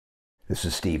This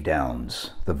is Steve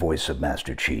Downs, the voice of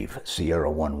Master Chief,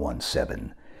 Sierra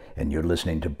 117, and you're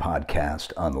listening to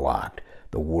Podcast Unlocked,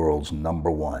 the world's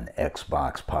 #1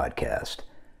 Xbox podcast.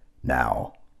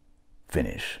 Now,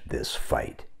 finish this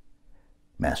fight.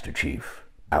 Master Chief,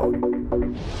 out.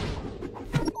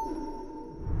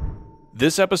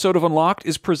 This episode of Unlocked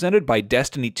is presented by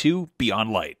Destiny 2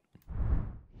 Beyond Light.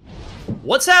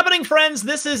 What's happening, friends?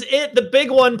 This is it, the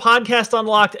big one, Podcast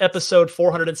Unlocked, episode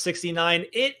 469.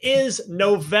 It is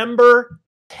November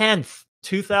 10th,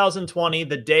 2020,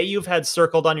 the day you've had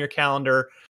circled on your calendar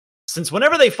since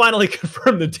whenever they finally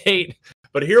confirmed the date.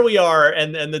 But here we are,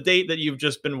 and the date that you've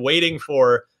just been waiting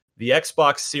for. The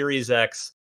Xbox Series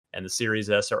X and the Series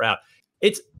S are out.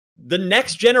 It's the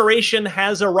next generation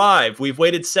has arrived. We've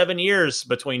waited 7 years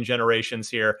between generations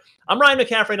here. I'm Ryan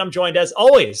McCaffrey, and I'm joined, as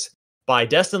always, by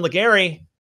Destin Legary.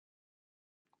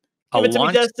 Give it to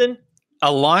me, Destin.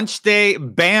 A launch day,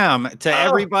 bam, to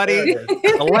everybody.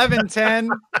 11:10.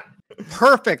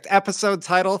 Perfect episode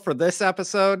title for this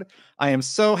episode. I am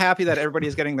so happy that everybody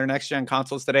is getting their next-gen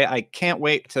consoles today. I can't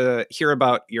wait to hear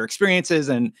about your experiences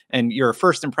and your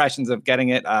first impressions of getting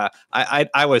it.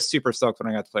 I was super stoked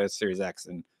when I got to play with Series X,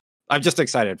 and I'm just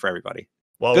excited for everybody.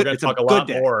 Well, we're going to talk a lot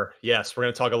more. Yes, we're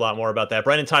going to talk a lot more about that.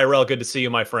 Brendan Tyrell, good to see you,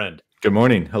 my friend. Good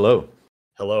morning. Hello.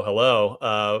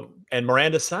 Hello. And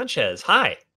Miranda Sanchez,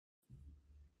 hi.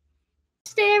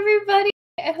 Hey, everybody.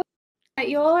 I hope that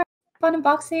you all are fun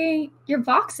unboxing your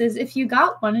boxes if you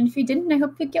got one. And if you didn't, I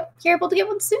hope you're able to get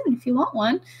one soon if you want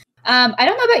one. I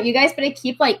don't know about you guys, but I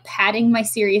keep patting my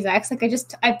Series X. I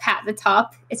pat the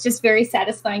top. It's just very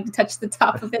satisfying to touch the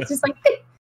top of it. It's just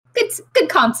good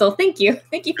console. Thank you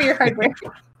for your hard work.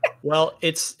 Well,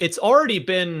 it's already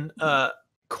been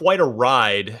quite a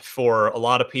ride for a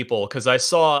lot of people, because I've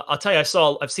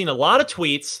seen a lot of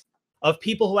tweets of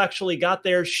people who actually got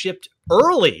theirs shipped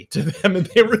early to them, and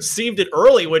they received it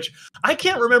early, which I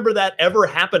can't remember that ever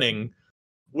happening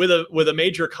with a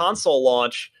major console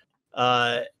launch.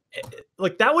 That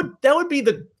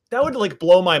would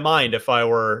blow my mind if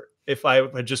I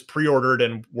had just pre-ordered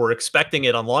and were expecting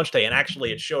it on launch day, and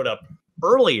actually it showed up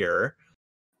earlier.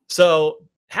 So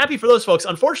happy for those folks.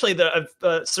 Unfortunately, I've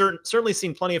certainly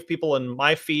seen plenty of people in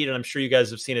my feed, and I'm sure you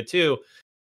guys have seen it too.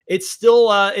 It's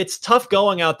still it's tough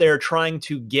going out there trying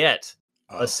to get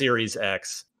a Series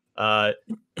X.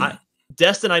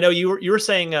 Destin, I know you were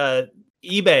saying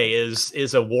eBay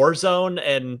is a war zone,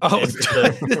 and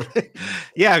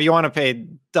yeah, if you want to pay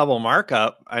double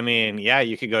markup, I mean, yeah,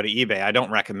 you could go to eBay. I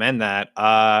don't recommend that.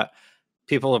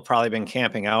 People have probably been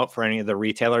camping out for any of the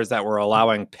retailers that were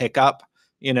allowing pickup.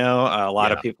 A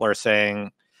lot of people are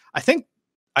saying, I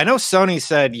know Sony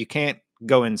said you can't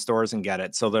go in stores and get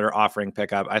it, so they're offering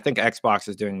pickup. I think Xbox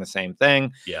is doing the same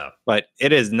thing. Yeah. But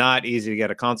it is not easy to get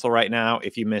a console right now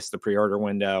if you miss the pre-order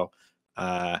window.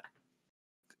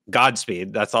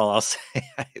 Godspeed. That's all I'll say,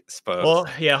 I suppose. Well,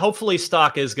 yeah, hopefully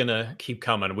stock is going to keep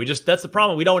coming. That's the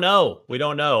problem. We don't know.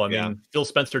 I mean, Phil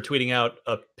Spencer tweeting out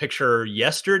a picture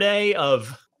yesterday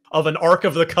of an Ark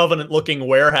of the Covenant looking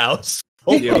warehouse.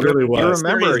 Yeah, it really was. You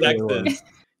remember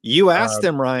you asked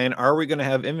him, Ryan, are we going to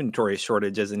have inventory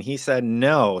shortages? And he said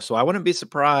no. So I wouldn't be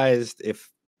surprised if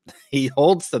he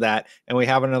holds to that and we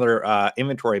have another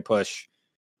inventory push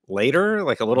later, a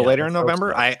little later in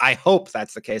November. I hope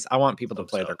that's the case. I want people to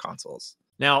play their consoles.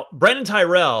 Now, Brendan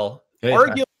Tyrell,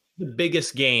 arguably the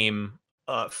biggest game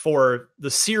for the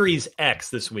Series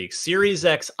X this week. Series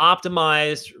X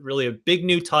optimized, really a big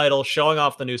new title showing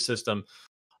off the new system.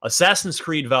 Assassin's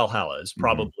Creed Valhalla is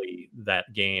probably that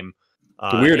game.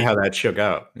 Weird how that shook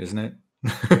out, isn't it?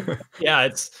 Yeah,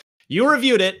 you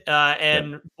reviewed it,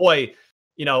 and boy,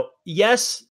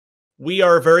 yes, we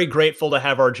are very grateful to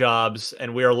have our jobs,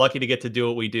 and we are lucky to get to do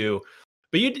what we do.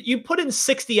 But you put in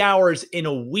 60 hours in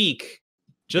a week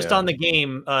just on the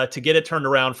game to get it turned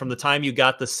around from the time you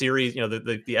got the series,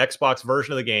 the Xbox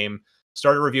version of the game,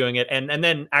 started reviewing it, and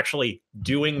then actually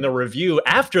doing the review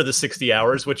after the 60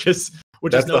 hours, which is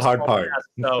the hard part.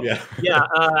 So,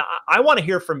 I want to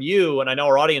hear from you, and I know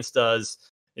our audience does.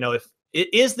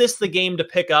 Is this the game to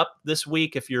pick up this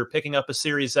week if you're picking up a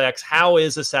Series X? How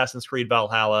is Assassin's Creed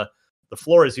Valhalla? The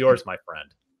floor is yours, my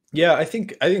friend. Yeah, I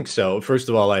think so. First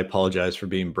of all, I apologize for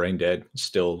being brain dead,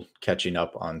 still catching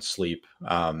up on sleep.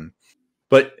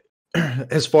 But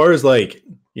as far as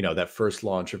that first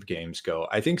launch of games go,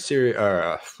 I think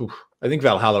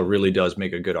Valhalla really does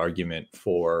make a good argument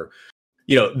for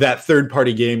that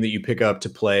third-party game that you pick up to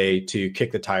play to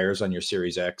kick the tires on your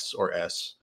Series X or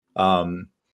S.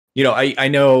 I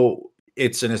know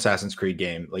it's an Assassin's Creed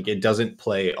game. It doesn't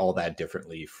play all that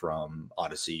differently from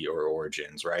Odyssey or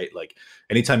Origins, right?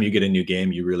 Anytime you get a new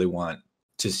game, you really want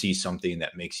to see something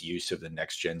that makes use of the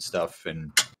next gen stuff.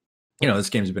 And this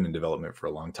game's been in development for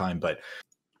a long time, but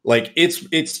like it's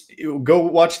go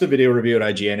watch the video review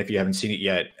at IGN if you haven't seen it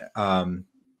yet.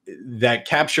 That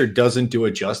capture doesn't do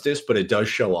it justice, but it does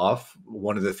show off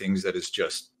one of the things that is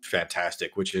just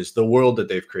fantastic, which is the world that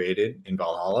they've created in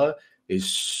Valhalla is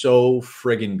so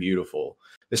friggin' beautiful,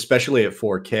 especially at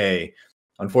 4K.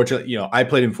 Unfortunately, I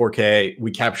played in 4K.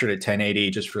 We captured at 1080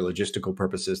 just for logistical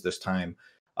purposes this time.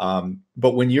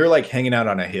 But when you're like hanging out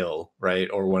on a hill, right,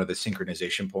 or one of the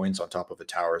synchronization points on top of a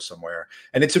tower somewhere,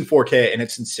 and it's in 4K and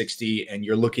it's in 60, and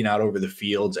you're looking out over the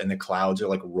fields and the clouds are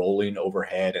like rolling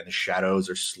overhead and the shadows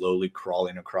are slowly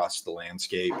crawling across the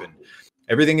landscape, and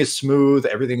everything is smooth,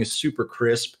 everything is super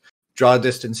crisp, draw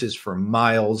distances for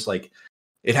miles. Like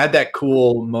it had that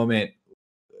cool moment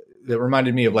that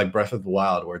reminded me of like Breath of the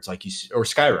Wild, where it's like or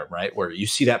Skyrim, right, where you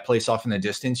see that place off in the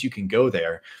distance, you can go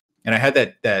there. And I had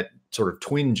that sort of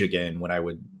twinge again when I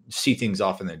would see things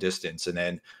off in the distance and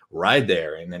then ride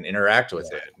there and then interact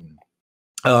with it.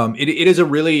 And, it is a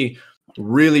really,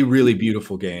 really, really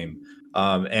beautiful game.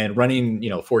 And running,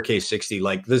 4K 60,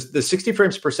 like the 60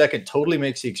 frames per second totally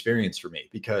makes the experience for me,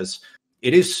 because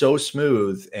it is so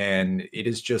smooth and it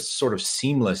is just sort of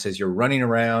seamless as you're running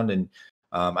around. And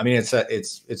it's a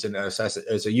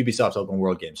Ubisoft open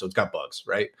world game, so it's got bugs,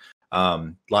 right?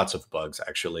 Lots of bugs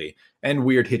actually, and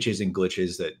weird hitches and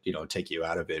glitches that take you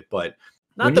out of it. But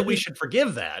not that we should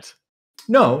forgive that.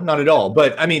 No, not at all.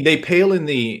 But I mean, they pale in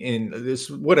this,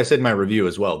 what I said in my review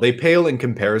as well. They pale in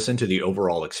comparison to the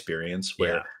overall experience,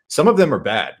 where some of them are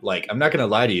bad. Like, I'm not going to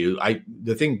lie to you,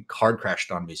 the thing hard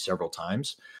crashed on me several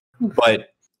times, but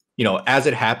as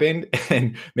it happened,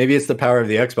 and maybe it's the power of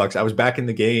the Xbox, I was back in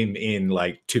the game in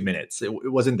like 2 minutes.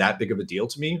 It wasn't that big of a deal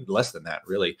to me, less than that,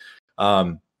 really.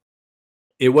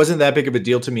 It wasn't that big of a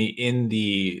deal to me in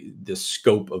the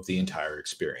scope of the entire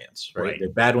experience, right? They're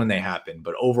bad when they happen,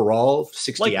 but overall,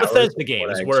 60 like hours. Like Bethesda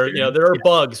games where, there are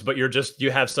bugs, but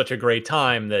you have such a great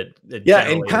time that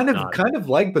and kind of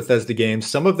like Bethesda games,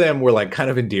 some of them were like kind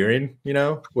of endearing,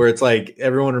 where it's like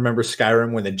everyone remembers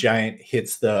Skyrim when the giant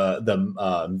hits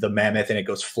the mammoth and it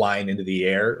goes flying into the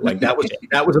air. Like that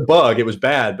was a bug. It was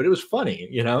bad, but it was funny,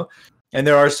 And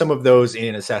there are some of those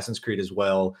in Assassin's Creed as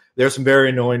well. There are some very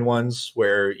annoying ones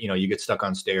where, you get stuck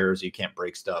on stairs, you can't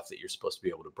break stuff that you're supposed to be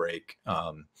able to break,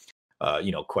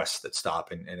 quests that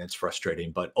stop, and it's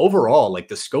frustrating. But overall, like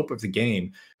the scope of the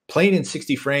game, playing in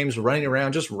 60 frames, running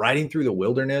around, just riding through the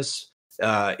wilderness,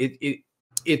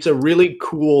 it's a really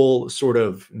cool sort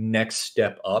of next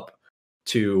step up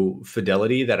to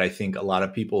fidelity that I think a lot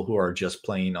of people who are just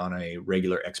playing on a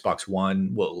regular Xbox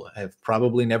One will have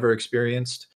probably never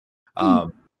experienced.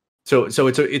 So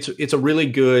it's a really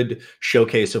good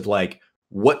showcase of like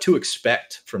what to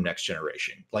expect from next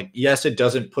generation. Like, yes, it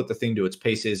doesn't put the thing to its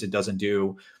paces. It doesn't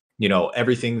do,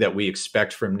 everything that we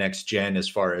expect from next gen as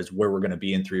far as where we're going to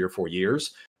be in 3 or 4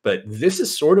 years. But this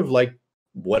is sort of like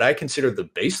what I consider the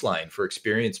baseline for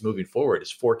experience moving forward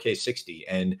is 4K 60.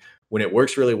 And when it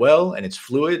works really well and it's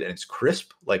fluid and it's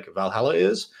crisp, like Valhalla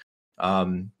is,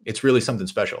 it's really something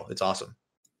special. It's awesome.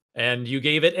 And you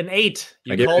gave it an 8.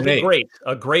 You called it great.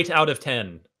 A great out of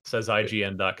 10, says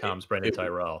IGN.com's Brendan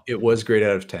Tyrell. It was great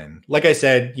out of 10. Like I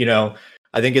said,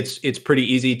 I think it's pretty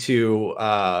easy to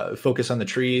focus on the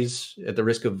trees at the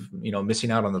risk of,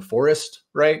 missing out on the forest,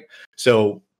 right?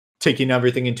 So taking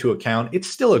everything into account, it's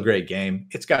still a great game.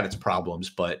 It's got its problems,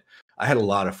 but I had a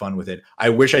lot of fun with it. I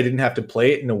wish I didn't have to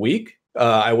play it in a week.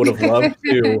 I would have loved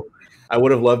to. I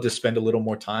would have loved to spend a little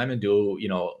more time and do,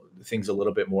 things a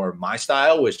little bit more my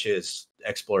style, which is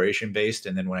exploration based.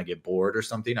 And then when I get bored or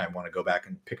something, I want to go back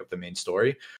and pick up the main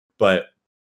story. But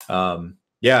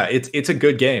it's a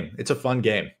good game. It's a fun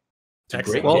game.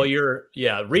 Excellent. Well,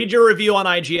 read your review on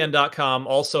IGN.com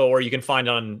also, or you can find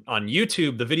on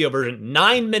YouTube the video version,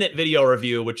 9-minute video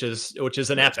review, which is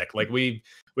an epic. Like we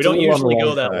don't usually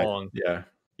go that long.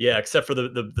 Yeah, except for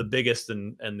the biggest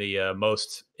and the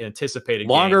most anticipated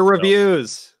longer games,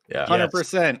 reviews. Yeah,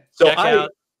 100%. So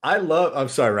I love. I'm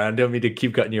sorry, Ryan. I don't mean to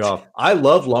keep cutting you off. I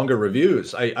love longer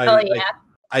reviews.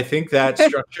 I think that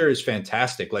structure is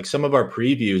fantastic. Like some of our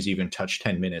previews even touch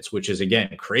 10 minutes, which is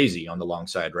again crazy on the long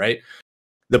side, right?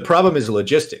 The problem is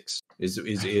logistics.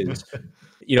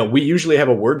 We usually have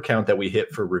a word count that we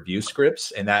hit for review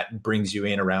scripts, and that brings you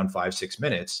in around 5-6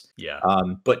 minutes. Yeah.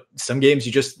 But some games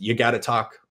you got to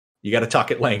talk. You got to talk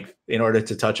at length in order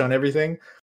to touch on everything.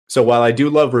 So while I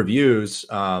do love reviews,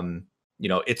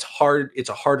 it's hard. It's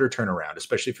a harder turnaround,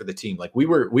 especially for the team. Like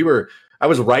I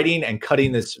was writing and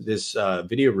cutting this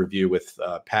video review with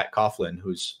Pat Coughlin,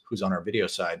 who's on our video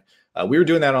side. We were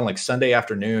doing that on like Sunday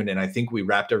afternoon, and I think we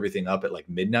wrapped everything up at like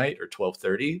midnight or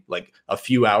 12:30, like a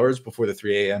few hours before the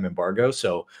 3 a.m. embargo.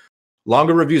 So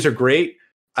longer reviews are great.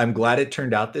 I'm glad it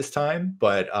turned out this time,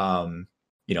 but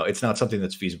it's not something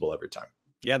that's feasible every time.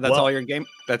 Yeah, that's all your game.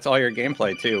 That's all your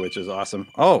gameplay too, which is awesome.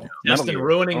 Oh, Justin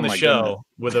ruining the show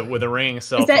with a ringing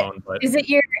cell phone. But is it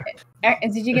your?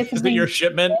 Did you get something? Is it your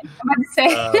shipment? I'm about to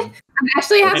say. I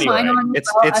actually have mine on.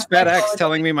 It's FedEx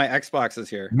telling me my Xbox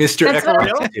is here. Mr.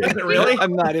 Xbox. Is it really?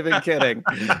 I'm not even kidding.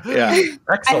 Yeah,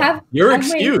 excellent. You're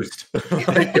excused. I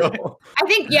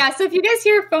think So if you guys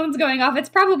hear phones going off, it's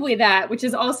probably that, which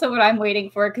is also what I'm waiting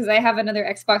for because I have another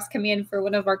Xbox coming in for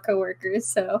one of our coworkers.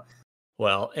 So.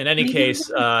 Well, in any case,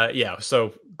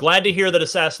 so glad to hear that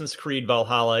Assassin's Creed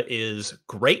Valhalla is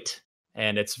great,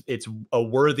 and it's a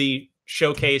worthy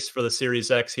showcase for the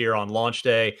Series X here on launch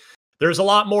day. There's a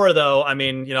lot more, though. I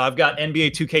mean, I've got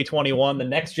NBA 2K21, the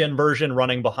next-gen version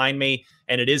running behind me,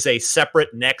 and it is a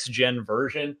separate next-gen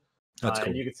version. That's cool.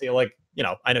 And you can see,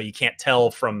 I know you can't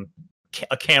tell from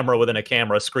a camera within a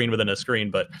camera, a screen within a screen,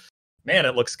 but man,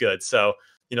 it looks good. So,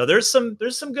 there's some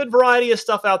good variety of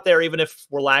stuff out there, even if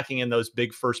we're lacking in those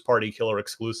big first-party killer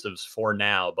exclusives for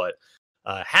now. But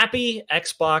happy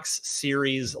Xbox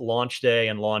Series launch day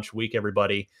and launch week,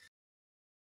 everybody.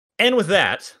 And with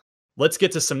that, let's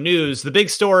get to some news. The big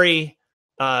story,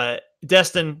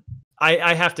 Destin,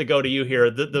 I have to go to you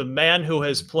here. The man who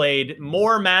has played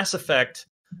more Mass Effect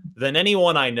than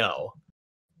anyone I know.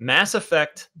 Mass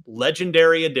Effect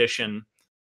Legendary Edition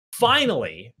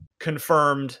finally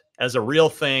confirmed as a real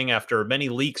thing after many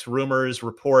leaks, rumors,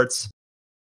 reports.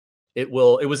 It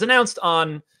was announced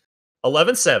on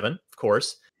 11/7, of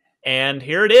course, and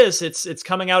here it is. It's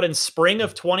coming out in spring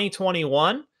of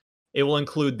 2021. It will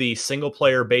include the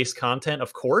single-player based content,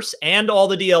 of course, and all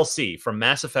the DLC from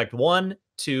Mass Effect 1,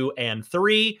 2, and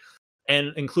 3,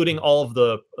 and including all of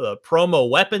the promo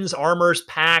weapons, armors,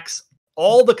 packs,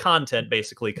 all the content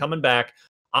basically coming back,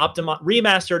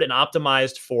 remastered and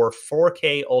optimized for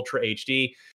 4K Ultra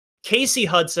HD. Casey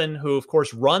Hudson, who of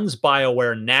course runs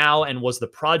BioWare now and was the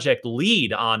project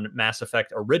lead on Mass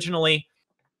Effect originally,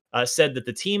 said that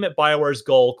the team at BioWare's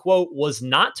goal, quote, was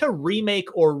not to remake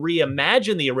or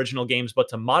reimagine the original games, but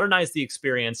to modernize the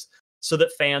experience so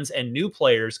that fans and new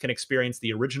players can experience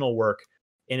the original work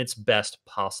in its best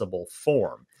possible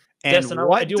form. And Destin,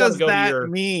 what does that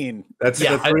mean? That's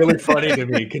really funny to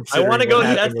me. I want to go.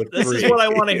 This is what I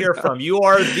want to hear from you.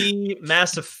 Are the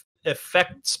Mass Effect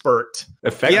expert?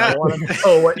 Yeah. I want to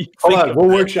know what you Hold think on,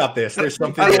 we'll workshop this. There's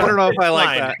something. I don't know if I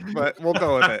like that, but we'll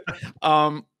go with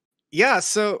it.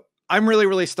 So I'm really,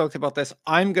 really stoked about this.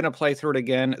 I'm going to play through it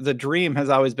again. The dream has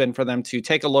always been for them to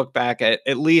take a look back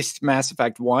at least Mass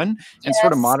Effect 1 and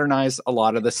sort of modernize a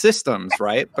lot of the systems,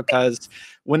 right? Because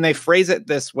when they phrase it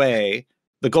this way,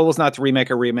 the goal is not to remake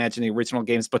or reimagine the original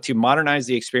games, but to modernize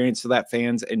the experience so that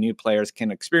fans and new players can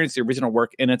experience the original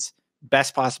work in its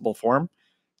best possible form.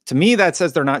 To me, that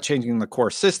says they're not changing the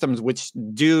core systems, which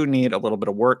do need a little bit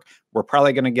of work. We're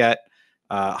probably going to get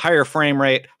higher frame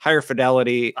rate, higher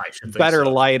fidelity, better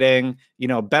lighting,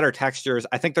 better textures.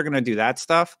 I think they're going to do that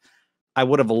stuff. I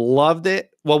would have loved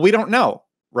it. Well, we don't know,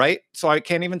 right? So I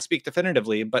can't even speak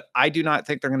definitively, but I do not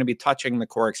think they're going to be touching the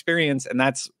core experience. And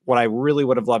that's what I really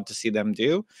would have loved to see them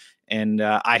do. And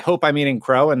I hope I'm eating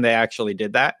crow and they actually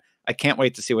did that. I can't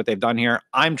wait to see what they've done here.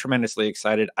 I'm tremendously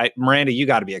excited. Miranda, you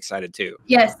got to be excited too.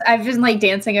 Yes, I've been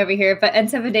dancing over here, but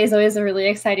N7 Day is always a really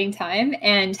exciting time.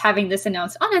 And having this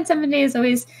announced on N7 Day is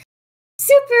always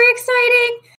super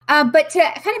exciting. But to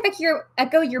kind of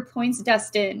echo your points,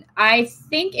 Dustin, I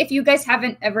think if you guys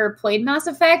haven't ever played Mass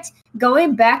Effect,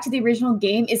 going back to the original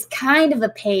game is kind of a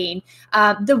pain.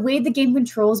 The way the game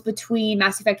controls between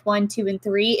Mass Effect 1, 2, and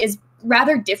 3 is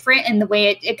rather different in the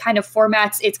way it kind of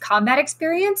formats its combat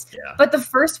experience. Yeah. But the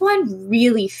first one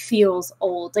really feels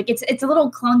old. It's a little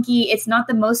clunky. It's not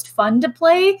the most fun to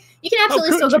play. You can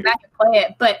absolutely still go back and play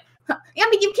it, but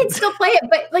you can still play it,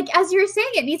 but as you were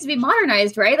saying, it needs to be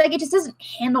modernized, right? It just doesn't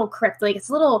handle correctly. It's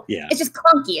it's just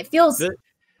clunky. It feels like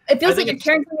you're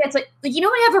carrying something that's when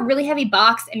you have a really heavy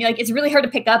box and you're it's really hard to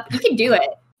pick up. You can do it.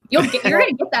 You're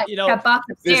gonna get that, that box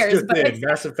upstairs. But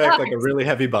Mass Effect like a really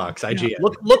heavy box. IGN.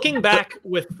 Looking back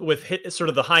with sort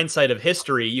of the hindsight of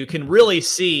history, you can really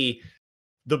see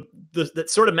the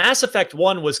sort of Mass Effect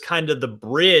 1 was kind of the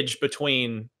bridge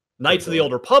between Knights of the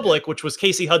Old Republic, which was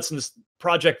Casey Hudson's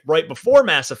project right before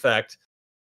Mass Effect,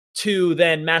 to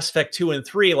then Mass Effect 2 and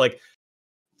 3.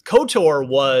 KOTOR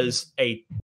was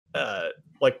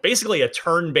basically a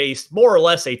turn-based, more or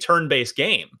less a turn-based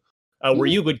game, where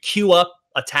you would queue up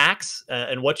attacks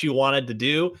and what you wanted to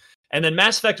do. And then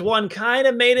Mass Effect 1 kind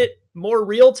of made it more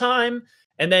real-time.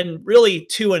 And then really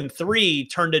 2 and 3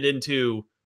 turned it into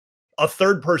a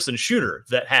third-person shooter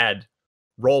that had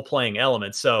role-playing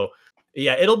elements. So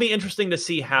yeah, it'll be interesting to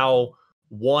see how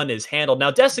 1 is handled.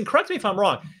 Now, Destin, correct me if I'm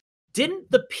wrong.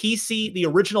 Didn't the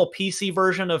original PC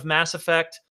version of Mass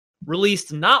Effect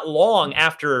released not long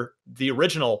after the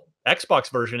original Xbox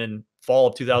version in fall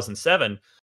of 2007?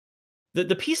 The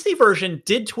PC version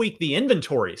did tweak the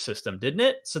inventory system, didn't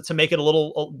it? So to make it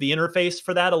the interface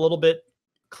for that a little bit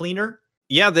cleaner.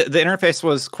 Yeah, the interface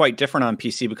was quite different on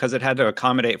PC because it had to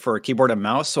accommodate for a keyboard and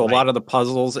mouse. So a lot of the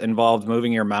puzzles involved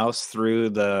moving your mouse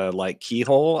through the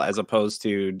keyhole as opposed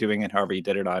to doing it however you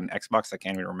did it on Xbox. I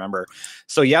can't even remember.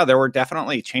 So yeah, there were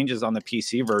definitely changes on the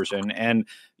PC version. And,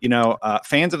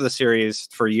 fans of the series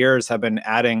for years have been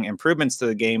adding improvements to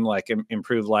the game, like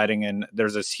improved lighting. And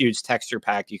there's this huge texture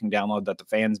pack you can download that the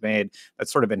fans made that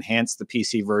sort of enhanced the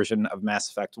PC version of Mass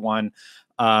Effect 1.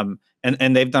 And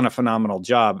they've done a phenomenal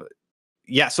job.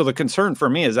 Yeah, so the concern for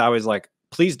me is always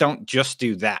please don't just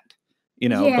do that,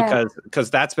 because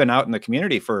that's been out in the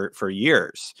community for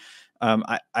years.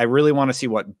 I really want to see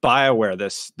what BioWare,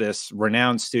 this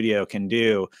renowned studio, can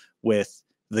do with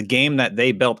the game that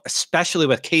they built, especially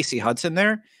with Casey Hudson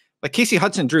there. Like Casey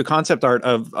Hudson drew concept art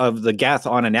of the Geth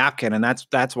on a napkin, and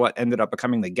that's what ended up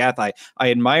becoming the Geth. I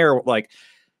admire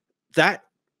that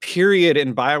period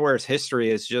in BioWare's history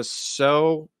is just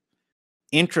so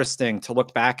interesting to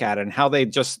look back at, and how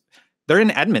they're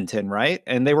in Edmonton, right?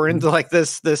 And they were into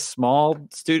this small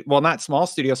not small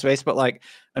studio space, but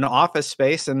an office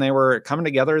space, and they were coming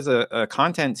together as a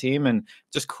content team and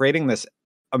just creating this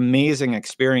amazing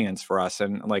experience for us.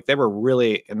 And they were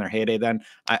really in their heyday then.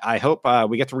 I hope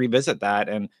we get to revisit that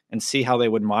and see how they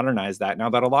would modernize that now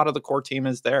that a lot of the core team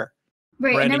is there.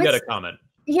 Right. Brandon, you got a comment.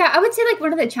 Yeah, I would say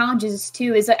one of the challenges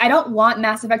too is I don't want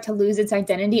Mass Effect to lose its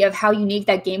identity of how unique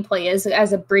that gameplay is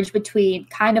as a bridge between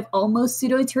kind of almost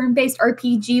pseudo turn-based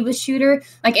RPG with shooter.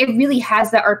 It really has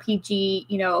that RPG,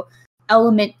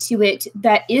 element to it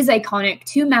that is iconic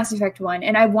to Mass Effect 1,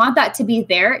 and I want that to be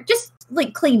there, just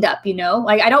cleaned up,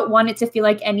 I don't want it to feel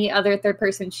like any other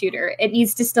third-person shooter. It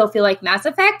needs to still feel like Mass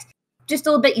Effect, just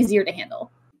a little bit easier to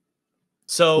handle.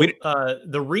 So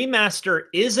the remaster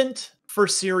isn't for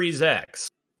Series X,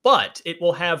 but it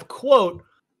will have, quote,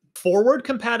 forward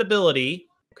compatibility,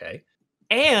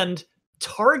 and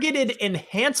targeted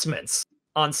enhancements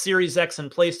on Series X and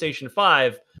PlayStation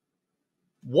 5.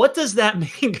 What does that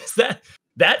mean? Because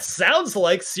that sounds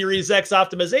like Series X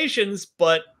optimizations,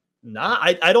 but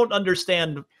I don't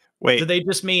understand. Wait, do they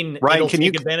just mean Ryan, it'll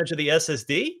take advantage of the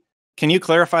SSD? Can you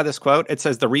clarify this quote? It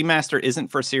says the remaster isn't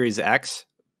for Series X,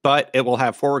 but it will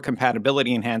have forward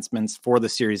compatibility enhancements for the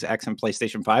Series X and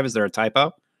PlayStation 5. Is there a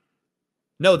typo?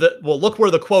 No, look where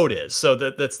the quote is. So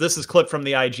this is clipped from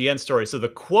the IGN story. So the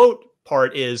quote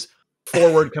part is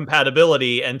forward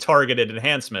compatibility and targeted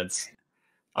enhancements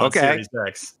on Series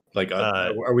X.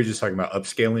 Are we just talking about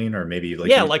upscaling, or maybe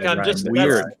I'm just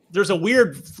weird. There's a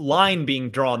weird line being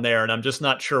drawn there, and I'm just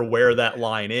not sure where that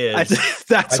line is.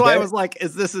 That's why I was like,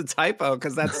 "Is this a typo?"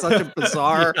 Because that's such a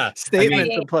bizarre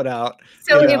statement to put out.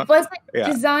 So it wasn't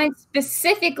designed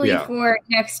specifically for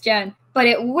next gen, but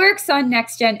it works on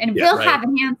next gen and will have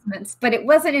enhancements. But it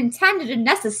wasn't intended to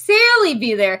necessarily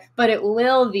be there, but it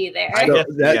will be there.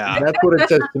 That's what it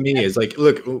says to me. Is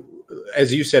look.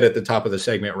 As you said at the top of the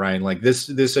segment, Ryan,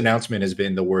 this announcement has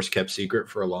been the worst kept secret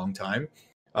for a long time.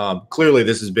 Clearly,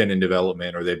 this has been in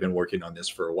development, or they've been working on this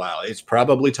for a while. It's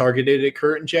probably targeted at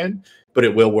current gen, but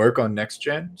it will work on next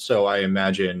gen. So I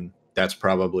imagine that's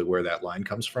probably where that line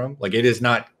comes from. It is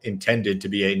not intended to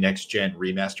be a next gen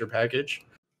remaster package.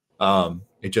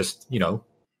 It just,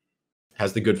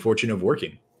 has the good fortune of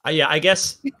working. I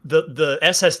guess the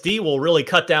SSD will really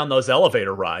cut down those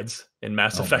elevator rides in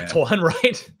Mass Effect 1,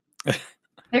 right?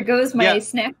 There goes my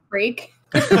snack break.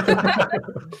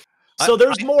 So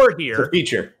there's more here. It's a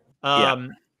feature.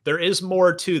 There is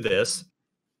more to this.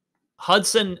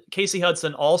 Casey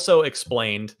Hudson also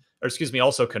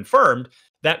also confirmed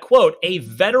that, quote, a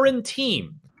veteran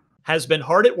team has been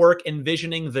hard at work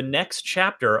envisioning the next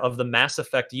chapter of the Mass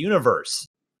Effect universe,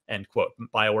 end quote.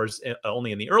 BioWare's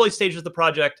only in the early stages of the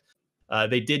project.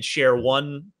 They did share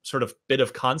one sort of bit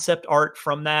of concept art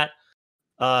from that.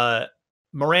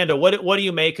 Miranda, what do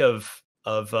you make of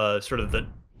sort of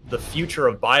the future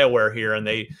of BioWare here? And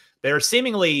they're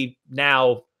seemingly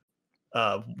now,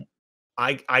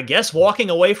 I guess, walking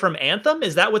away from Anthem.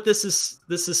 Is that what this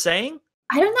is saying?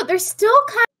 I don't know. They're still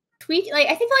kind of tweaking.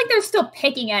 I feel like they're still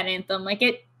picking at Anthem.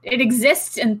 It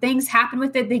exists and things happen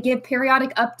with it. They give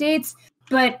periodic updates,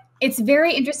 but it's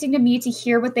very interesting to me to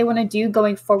hear what they want to do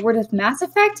going forward with Mass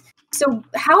Effect. So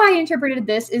how I interpreted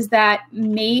this is that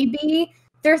maybe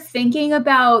they're thinking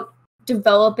about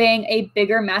developing a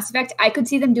bigger Mass Effect, I could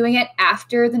see them doing it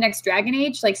after the next Dragon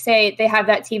Age. Like, say they have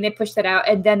that team, they push that out,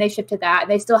 and then they ship to that,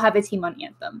 and they still have a team on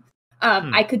Anthem.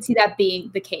 I could see that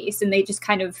being the case, and they just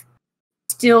kind of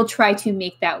still try to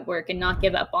make that work and not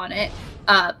give up on it.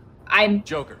 I'm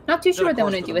not too sure what they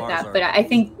want to do with that, but I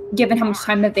think given how much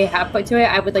time that they have put to it,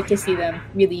 I would like to see them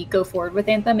really go forward with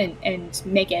Anthem and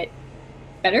make it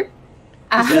better.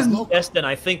 Destin,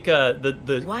 I think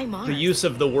the use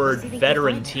of the word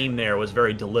veteran team there was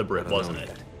very deliberate, wasn't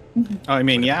it? I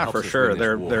mean, yeah, for sure.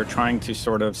 They're trying to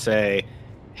sort of say,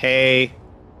 hey,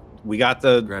 we got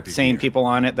the same people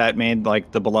on it that made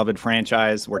like the beloved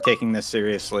franchise. We're taking this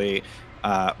seriously.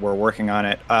 We're working on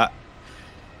it.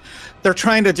 They're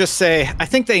trying to just say, I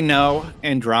think they know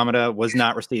Andromeda was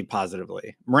not received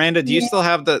positively. Miranda, do you still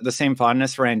have the same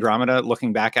fondness for Andromeda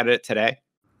looking back at it today?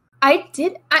 I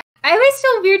did. I always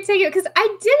feel weird saying it because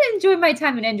I did enjoy my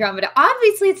time in Andromeda.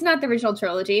 Obviously, it's not the original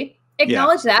trilogy.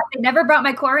 Acknowledge that. They never brought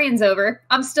my Quarians over.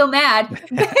 I'm still mad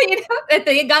that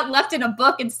they got left in a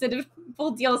book instead of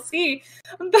full DLC.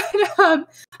 But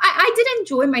I did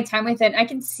enjoy my time with it. I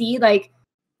can see like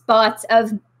spots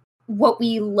of what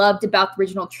we loved about the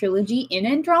original trilogy in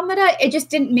Andromeda. It just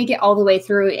didn't make it all the way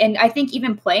through. And I think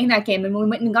even playing that game, and when we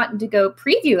went and gotten to go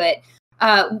preview it,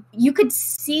 you could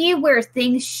see where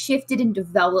things shifted in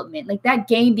development. Like that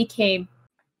game became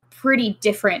pretty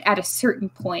different at a certain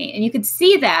point, and you could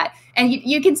see that, and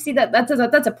you can see that that's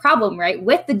a problem, right,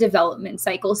 with the development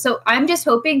cycle. So I'm just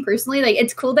hoping personally, like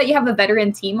it's cool that you have a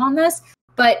veteran team on this,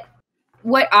 but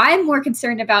what I'm more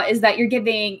concerned about is that you're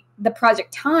giving the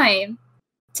project time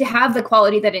to have the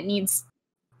quality that it needs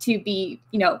to be,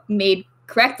 made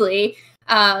correctly.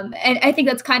 And I think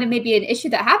that's kind of maybe an issue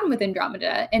that happened with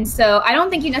Andromeda. And so I don't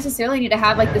think you necessarily need to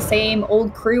have like the same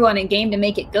old crew on a game to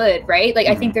make it good, right? Like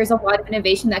I think there's a lot of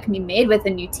innovation that can be made with a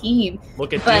new team.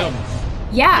 Look at them.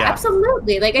 Yeah,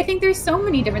 absolutely. Like I think there's so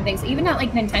many different things. Even at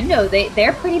like Nintendo,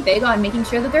 they're pretty big on making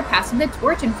sure that they're passing the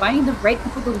torch and finding the right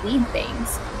people to lead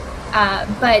things.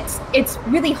 But it's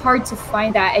really hard to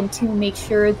find that and to make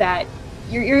sure that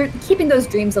you're keeping those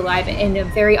dreams alive in a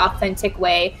very authentic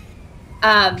way. So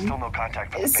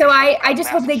I just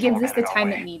hope they give this the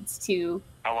time it needs to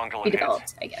be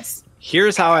developed, I guess.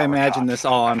 Here's how I imagine this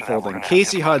all unfolding.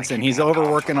 Casey Hudson, he's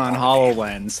overworking on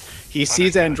HoloLens. He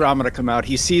sees Andromeda come out.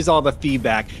 He sees all the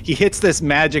feedback. He hits this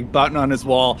magic button on his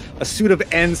wall. A suit of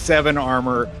N7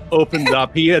 armor opens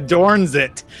up. He adorns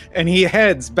it, and he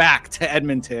heads back to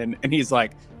Edmonton. And he's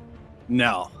like,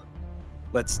 no,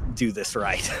 let's do this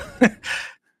right.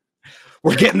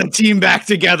 We're getting the team back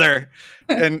together.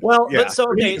 And That's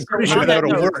the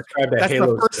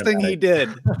first thing he did.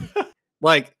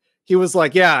 Like he was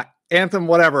like, yeah, Anthem,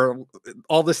 whatever,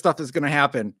 all this stuff is going to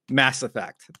happen. Mass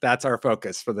Effect, that's our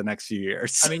focus for the next few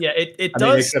years. I mean, yeah, it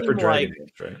does seem like Dragon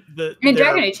Age, right?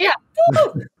 Dragon Age, yeah. I'm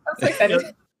so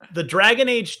excited. The Dragon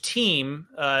Age team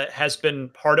has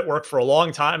been hard at work for a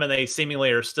long time, and they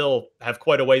seemingly have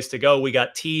quite a ways to go. We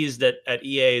got teased at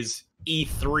EA's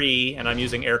E3, and I'm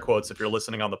using air quotes if you're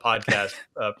listening on the podcast,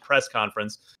 press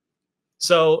conference.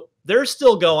 So they're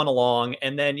still going along.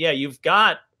 And then, you've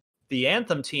got the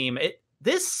Anthem team.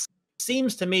 This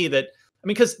seems to me that,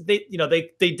 because they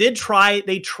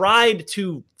tried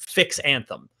to fix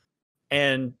Anthem.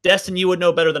 And Destin, you would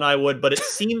know better than I would, but it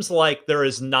seems like there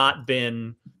has not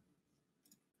been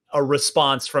a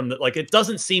response from it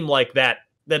doesn't seem like that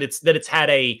it's had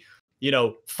a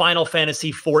Final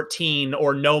Fantasy 14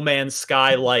 or No Man's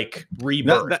Sky like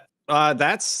rebirth.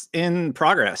 That's in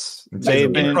progress.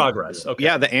 In progress. Okay.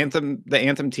 Yeah, the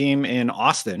Anthem team in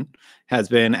Austin has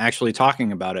been actually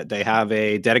talking about it. They have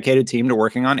a dedicated team to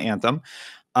working on Anthem.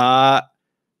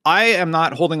 I am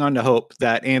not holding on to hope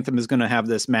that Anthem is going to have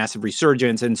this massive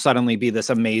resurgence and suddenly be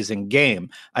this amazing game.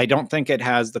 I don't think it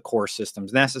has the core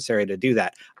systems necessary to do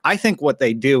that. I think what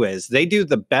they do is they do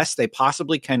the best they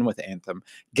possibly can with Anthem,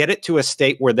 get it to a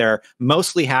state where they're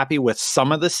mostly happy with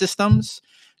some of the systems,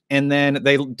 and then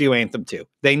they do Anthem 2.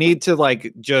 They need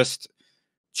to just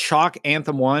chalk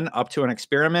Anthem 1 up to an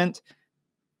experiment,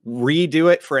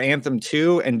 redo it for Anthem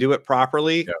 2 and do it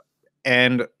properly. Yeah.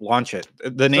 And launch it.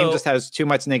 The name just has too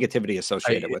much negativity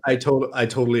associated with it. I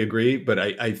totally agree, but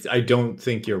I don't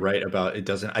think you're right about it.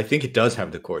 I think it does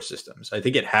have the core systems. I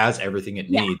think it has everything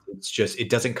it needs. It's just it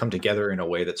doesn't come together in a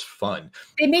way that's fun.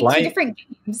 They make two different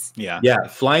games.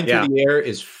 Flying through the air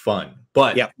is fun,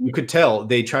 but you could tell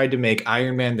they tried to make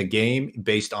Iron Man the game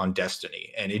based on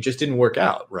Destiny, and it just didn't work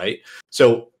out, right?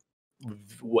 So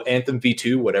Anthem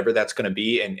V2, whatever that's going to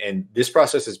be, and this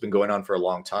process has been going on for a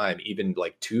long time. Even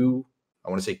 2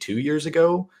 years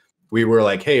ago, we were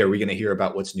like, hey, are we going to hear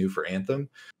about what's new for Anthem?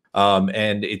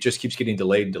 And it just keeps getting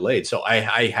delayed and delayed. So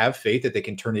I have faith that they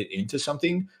can turn it into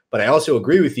something, but I also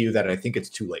agree with you that I think it's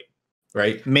too late,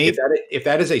 right? Maybe If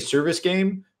that is a service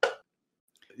game,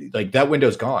 like that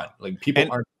window's gone. Like people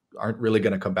aren't really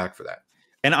going to come back for that.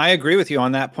 And I agree with you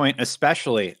on that point,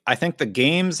 especially. I think the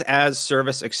games as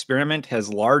service experiment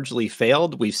has largely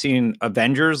failed. We've seen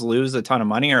Avengers lose a ton of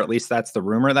money, or at least that's the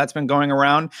rumor that's been going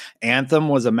around. Anthem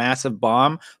was a massive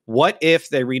bomb. What if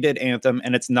they redid Anthem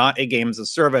and it's not a games of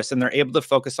service and they're able to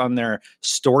focus on their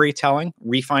storytelling,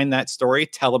 refine that story,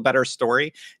 tell a better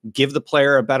story, give the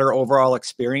player a better overall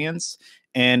experience,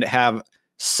 and have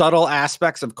subtle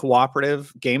aspects of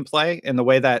cooperative gameplay in the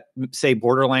way that, say,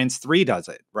 Borderlands 3 does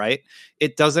it, right?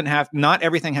 It doesn't have, not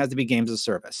everything has to be games of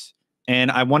service. And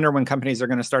I wonder when companies are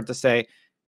going to start to say,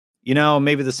 you know,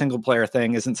 maybe the single player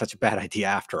thing isn't such a bad idea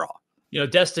after all. You know,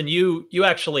 Destin, you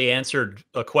actually answered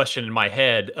a question in my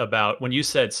head about when you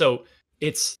said, so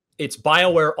it's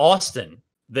BioWare Austin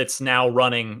that's now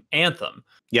running Anthem.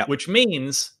 Yeah. Which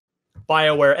means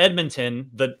BioWare Edmonton,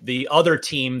 the other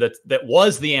team that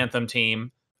was the Anthem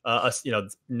team,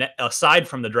 aside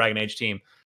from the Dragon Age team,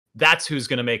 that's who's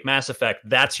going to make Mass Effect.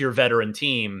 That's your veteran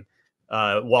team.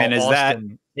 While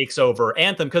Austin takes over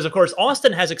Anthem, because of course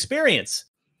Austin has experience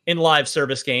in live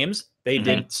service games. They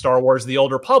did Star Wars: The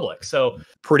Old Republic, so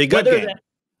pretty good game.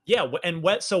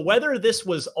 So whether this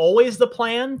was always the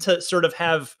plan to sort of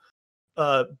have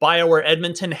BioWare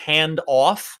Edmonton hand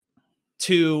off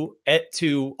to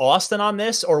Austin on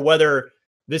this, or whether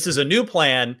this is a new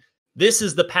plan, this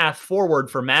is the path forward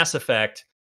for Mass Effect.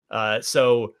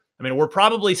 So, I mean, we're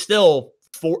probably still,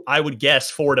 I would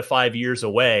guess, 4 to 5 years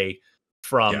away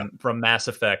from Mass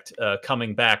Effect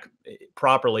coming back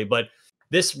properly. But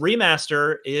this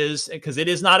remaster is, because it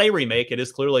is not a remake, it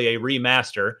is clearly a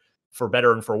remaster, for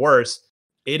better and for worse.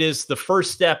 It is the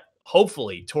first step,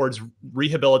 hopefully, towards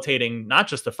rehabilitating not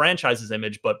just the franchise's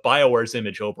image, but BioWare's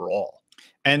image overall.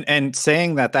 And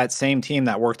saying that same team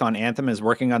that worked on Anthem is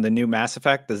working on the new Mass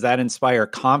Effect, does that inspire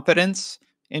confidence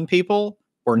in people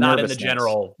or not in nervousness? the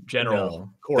general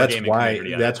core gaming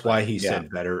community? That's why he said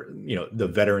better. You know, the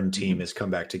veteran team has come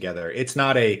back together. It's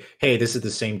not a, hey, this is the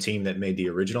same team that made the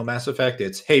original Mass Effect.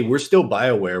 It's, hey, we're still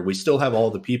BioWare. We still have all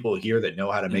the people here that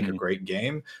know how to make a great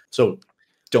game. So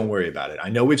don't worry about it. I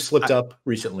know we've slipped up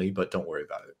recently, but don't worry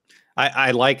about it.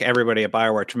 I like everybody at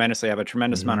BioWare tremendously. I have a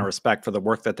tremendous amount of respect for the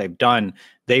work that they've done.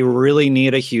 They really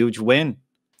need a huge win.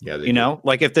 Yeah, you know,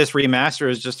 like if this remaster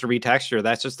is just a retexture,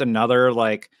 that's just another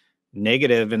like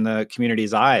negative in the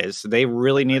community's eyes. They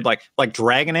really need like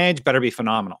Dragon Age better be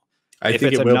phenomenal. If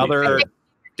it's another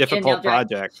difficult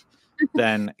project,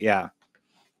 then yeah.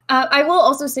 I will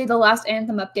also say the last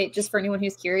Anthem update, just for anyone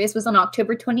who's curious, was on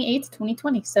October 28th,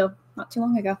 2020. So not too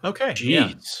long ago. Okay.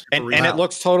 Jeez. Yeah. And it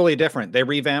looks totally different. They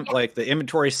revamped like the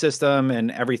inventory system and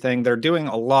everything. They're doing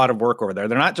a lot of work over there.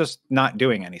 They're not just not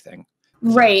doing anything.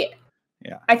 Right.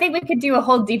 Yeah. I think we could do a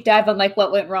whole deep dive on like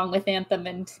what went wrong with Anthem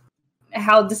and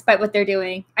how, despite what they're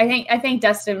doing, I think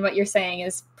Dustin, what you're saying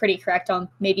is pretty correct on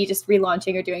maybe just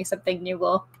relaunching or doing something new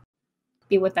will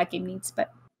be what that game needs,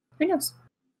 but who knows?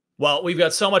 Well, we've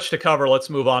got so much to cover.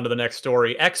 Let's move on to the next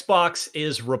story. Xbox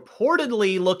is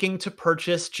reportedly looking to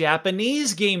purchase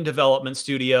Japanese game development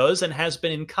studios and has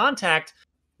been in contact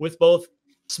with both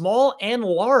small and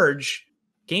large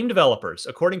game developers.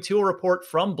 According to a report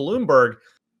from Bloomberg,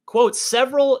 quote,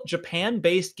 several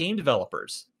Japan-based game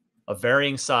developers of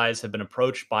varying size have been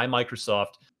approached by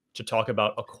Microsoft to talk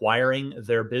about acquiring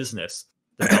their business.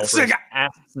 Developers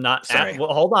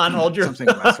hold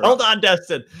on,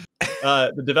 Destin.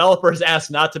 The developers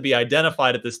asked not to be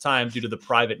identified at this time due to the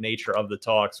private nature of the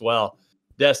talks. Well,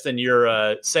 Destin,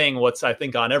 you're saying what's, I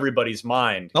think, on everybody's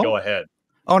mind. Oh. Go ahead.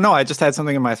 Oh, no, I just had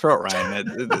something in my throat,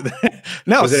 Ryan.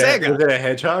 No, was it a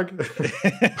hedgehog?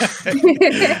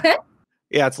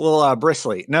 Yeah, it's a little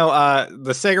bristly. No,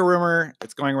 the Sega rumor,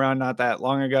 it's going around not that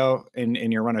long ago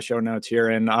in your run of show notes here.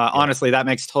 And honestly, that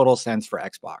makes total sense for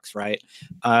Xbox, right?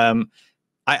 I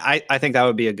think that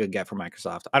would be a good get for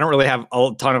Microsoft. I don't really have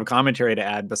a ton of commentary to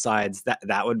add besides that.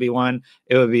 That would be one.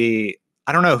 It would be,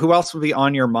 I don't know, who else would be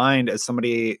on your mind as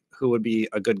somebody who would be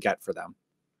a good get for them?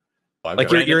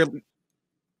 Like you're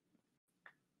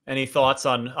any thoughts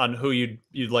on who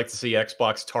you'd like to see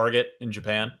Xbox target in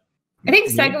Japan? I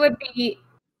think Sega would be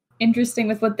interesting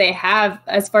with what they have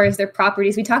as far as their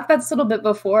properties. We talked about this a little bit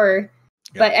before,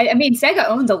 but I mean, Sega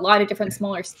owns a lot of different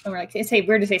smaller, or like say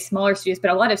weird to say smaller studios,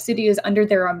 but a lot of studios under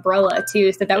their umbrella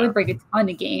too. So that would bring a ton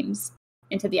of games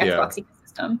into the Xbox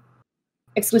ecosystem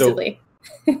exclusively.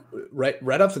 So,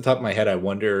 right off the top of my head, I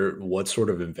wonder what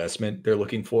sort of investment they're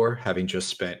looking for, having just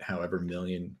spent however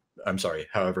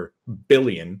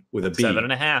billion with a B.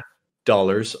 7.5.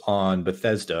 on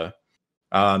Bethesda.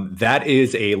 That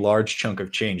is a large chunk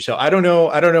of change. So I don't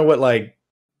know what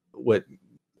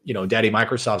Daddy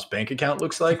Microsoft's bank account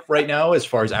looks like right now as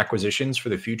far as acquisitions for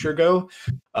the future go.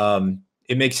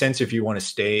 It makes sense if you want to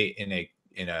stay in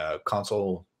a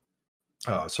console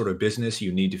sort of business.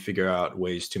 You need to figure out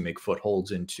ways to make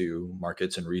footholds into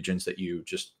markets and regions that you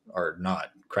just are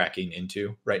not cracking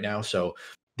into right now. So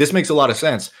this makes a lot of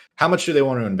sense. That much do they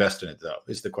want to invest in it, though,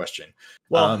 is the question.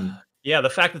 Well, yeah,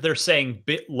 the fact that they're saying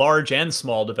large and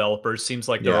small developers seems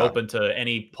like they're open to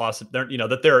any possible,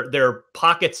 that their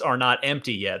pockets are not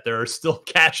empty yet. There are still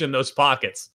cash in those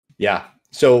pockets. Yeah.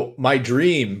 So my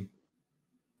dream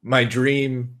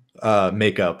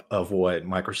makeup of what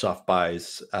Microsoft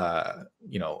buys,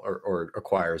 or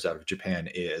acquires out of Japan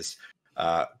is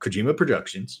Kojima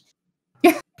Productions.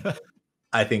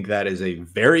 I think that is a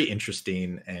very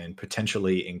interesting and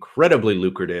potentially incredibly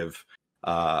lucrative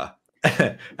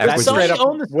Sony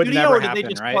own the studio, or did they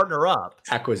just partner up?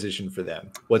 Acquisition for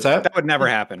them. What's that? That would never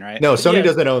happen, right? No, Sony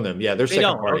doesn't own them. Yeah, they're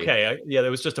second party. Okay, yeah,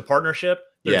 there was just a partnership.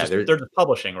 They're just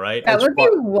publishing, right? That would be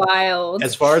wild.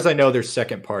 As far as I know, they're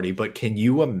second party. But can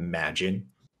you imagine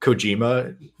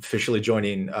Kojima officially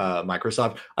joining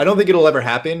Microsoft? I don't think it'll ever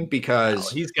happen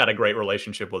because he's got a great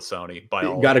relationship with Sony.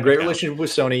 Relationship with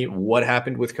Sony. What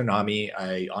happened with Konami?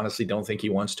 I honestly don't think he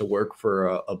wants to work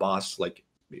for a boss like.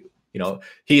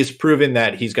 He has proven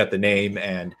that he's got the name,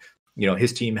 and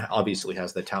his team obviously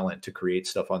has the talent to create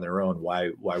stuff on their own.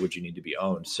 Why would you need to be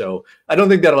owned? So I don't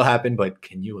think that'll happen, but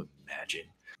can you imagine?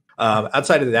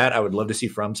 Outside of that, I would love to see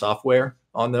From Software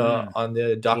on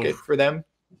the docket for them.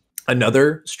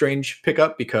 Another strange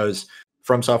pickup, because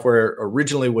From Software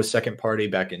originally was second party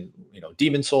back in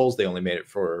Demon Souls. They only made it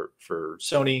for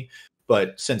Sony.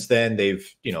 But since then, they've,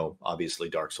 obviously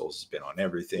Dark Souls has been on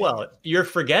everything. Well, you're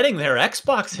forgetting their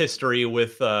Xbox history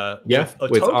with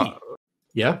Otogi.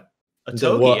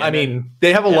 Otogi.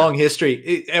 They have a long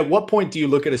history. At what point do you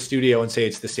look at a studio and say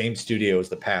it's the same studio as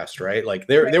the past, right? Like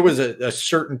there was a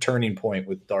certain turning point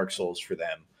with Dark Souls for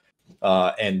them,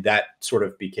 and that sort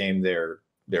of became their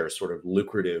sort of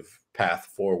lucrative path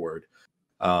forward.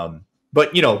 But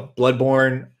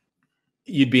Bloodborne.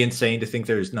 You'd be insane to think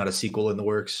there's not a sequel in the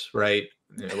works, right?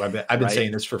 I've been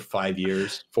saying this for 4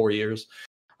 years.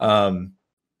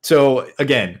 So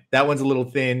again, that one's a little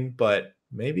thin, but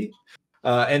maybe.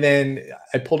 And then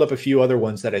I pulled up a few other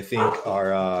ones that I think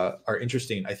are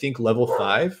interesting. I think Level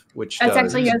 5, which that's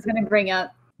actually what I was going to bring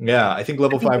up. Yeah, I think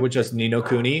Level 5, which is Ni no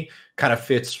Kuni, kind of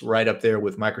fits right up there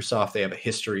with Microsoft. They have a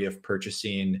history of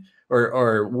purchasing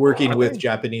or working with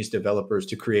Japanese developers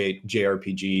to create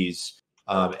JRPGs.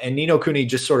 And Ni no Kuni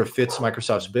just sort of fits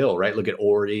Microsoft's bill, right? Look at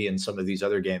Ori and some of these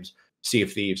other games. Sea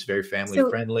of Thieves, very family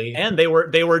friendly. And they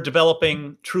were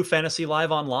developing True Fantasy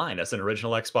Live Online as an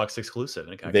original Xbox exclusive.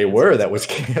 That was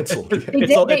canceled.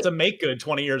 It's a make good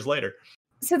 20 years later.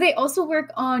 So they also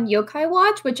work on Yokai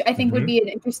Watch, which I think would be an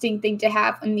interesting thing to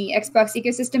have in the Xbox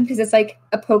ecosystem, because it's like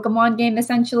a Pokemon game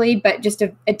essentially, but just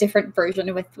a different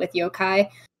version with yokai.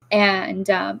 And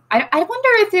I wonder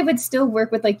if they would still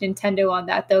work with like Nintendo on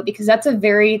that, though, because that's a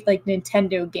very like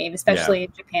Nintendo game, especially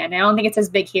in Japan. I don't think it's as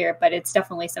big here, but it's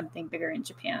definitely something bigger in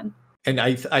Japan. And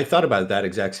I thought about that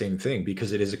exact same thing,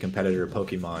 because it is a competitor of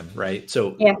Pokemon, right?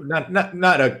 So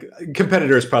not a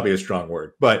competitor is probably a strong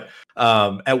word, but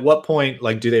at what point,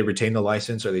 like, do they retain the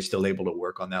license? Are they still able to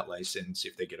work on that license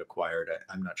if they get acquired?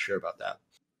 I'm not sure about that.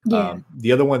 Yeah.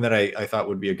 The other one that I thought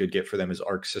would be a good get for them is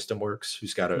Arc System Works,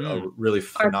 who's got a really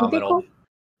phenomenal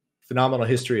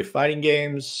history of fighting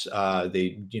games.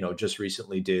 They just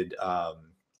recently did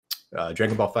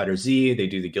Dragon Ball Fighter Z. They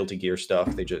do the Guilty Gear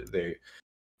stuff.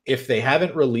 If they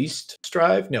haven't released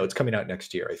Strive, no, it's coming out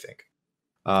next year, I think.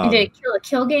 Did it Kill a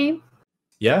Kill game?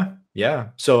 Yeah.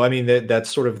 So I mean,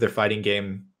 that's sort of their fighting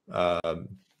game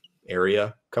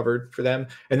area covered for them.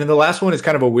 And then the last one is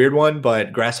kind of a weird one,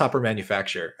 but Grasshopper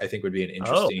Manufacture I think would be an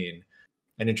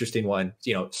interesting one.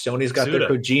 Sony's got their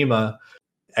Kojima,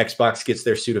 Xbox gets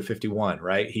their Suda51,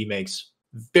 right? He makes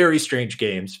very strange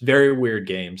games, very weird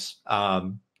games,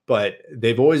 but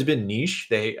they've always been niche.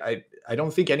 I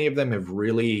don't think any of them have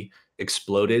really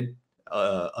exploded,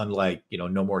 unlike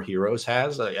No More Heroes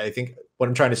has. I think what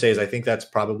I'm trying to say is I think that's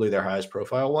probably their highest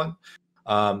profile one.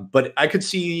 But I could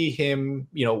see him,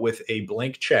 with a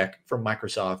blank check from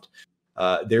Microsoft,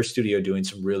 their studio doing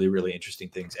some really, really interesting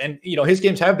things. And, his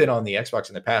games have been on the Xbox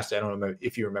in the past. I don't know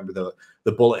if you remember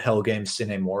the bullet hell game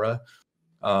Sine Mora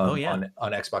on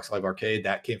Xbox Live Arcade.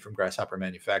 That came from Grasshopper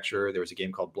Manufacturer. There was a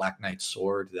game called Black Knight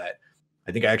Sword that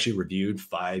I think I actually reviewed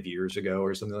 5 years ago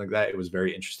or something like that. It was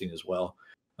very interesting as well.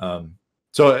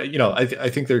 So I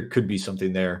think there could be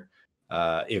something there.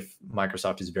 if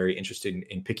Microsoft is very interested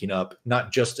in picking up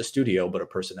not just a studio, but a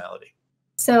personality.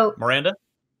 So Miranda?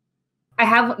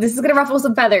 This is going to ruffle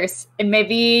some feathers and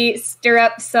maybe stir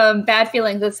up some bad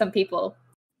feelings with some people.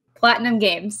 Platinum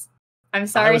Games. I'm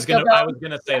sorry. I was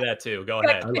gonna say that too. Go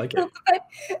ahead. I like it.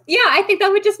 Yeah, I think that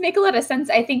would just make a lot of sense.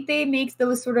 I think they make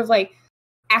those sort of like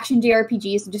action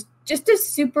JRPGs just a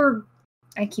super,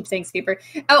 I keep saying super,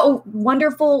 a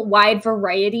wonderful wide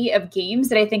variety of games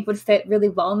that I think would fit really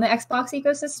well in the Xbox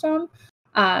ecosystem.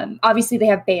 Obviously, they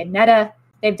have Bayonetta.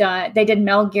 They did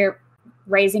Metal Gear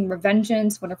Rising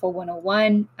Revengeance, Wonderful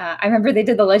 101. I remember they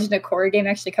did the Legend of Korra game. I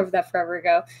actually covered that forever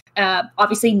ago.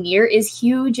 Obviously, Nier is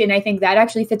huge, and I think that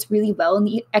actually fits really well in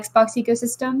the Xbox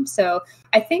ecosystem. So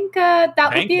I think that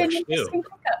would be an interesting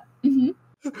pickup. Mm-hmm.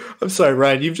 I'm sorry,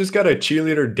 Ryan. You've just got a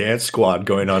cheerleader dance squad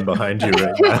going on behind you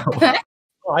right now.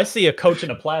 Oh, I see a coach in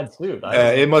a plaid suit.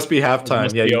 It must be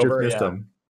halftime. Yeah, you just missed them.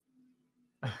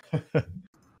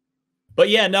 But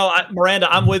yeah, no,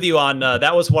 Miranda, I'm with you on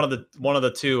that. Was one of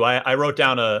the two. I wrote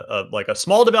down a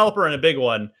small developer and a big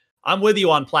one. I'm with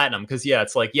you on Platinum because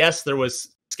it's like, yes, there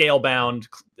was Scalebound.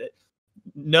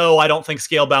 No, I don't think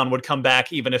Scalebound would come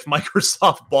back even if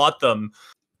Microsoft bought them.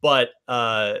 But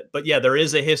yeah, there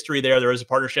is a history there. There is a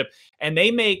partnership, and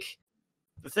they make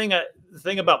the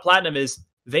thing about Platinum is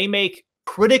they make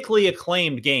critically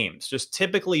acclaimed games, just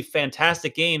typically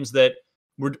fantastic games that,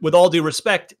 with all due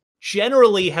respect,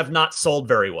 generally have not sold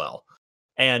very well.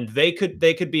 And there could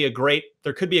be a great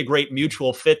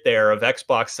mutual fit there of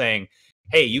Xbox saying,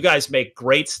 hey, you guys make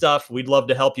great stuff. We'd love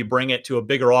to help you bring it to a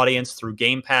bigger audience through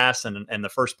Game Pass and the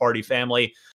first party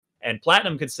family. And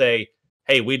Platinum could say,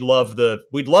 hey, we'd love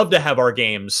to have our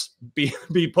games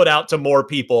be put out to more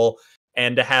people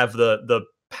and to have the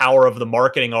power of the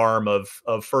marketing arm of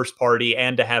first party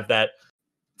and to have that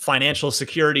financial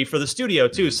security for the studio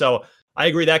too. So I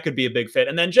agree that could be a big fit.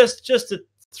 And then just to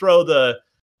throw the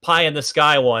pie in the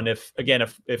sky one, if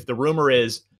the rumor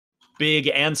is big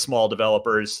and small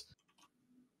developers,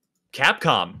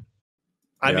 Capcom.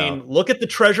 I mean, look at the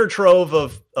treasure trove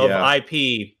of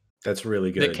IP. That's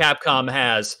really good. That Capcom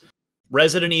has: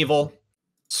 Resident Evil,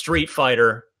 Street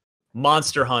Fighter,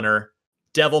 Monster Hunter,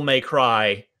 Devil May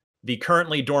Cry, the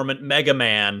currently dormant Mega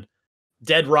Man,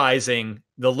 Dead Rising.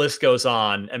 The list goes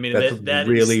on. I mean, that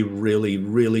really, really,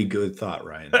 really good thought,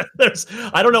 Ryan.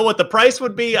 I don't know what the price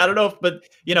would be. I don't know, but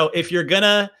if you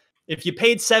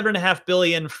paid $7.5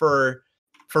 billion for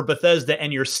Bethesda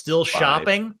and you're still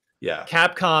shopping,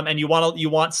 Capcom, and you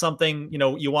want something,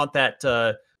 you want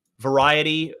that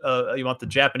variety. You want the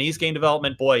Japanese game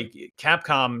development. Boy,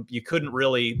 Capcom, you couldn't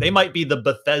really. They might be the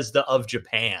Bethesda of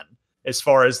Japan as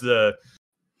far as the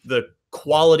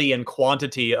quality and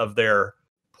quantity of their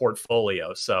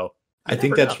portfolio. So I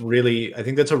think that's a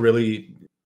really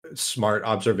smart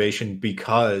observation,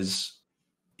 because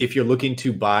if you're looking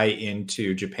to buy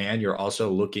into Japan, you're also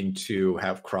looking to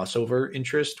have crossover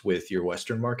interest with your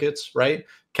Western markets, right?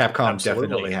 Capcom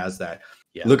definitely has that.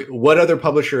 Yeah. Look, what other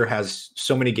publisher has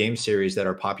so many game series that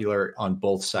are popular on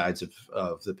both sides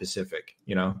of the Pacific?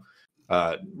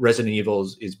 Resident Evil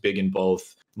is big in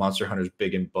both. Monster Hunter is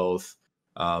big in both.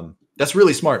 That's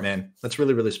really smart, man. That's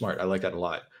really, really smart. I like that a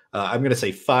lot. I'm going to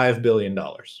say $5 billion.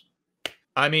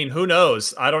 I mean, who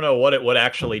knows? I don't know what it would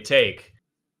actually take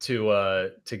to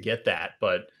get that,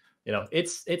 but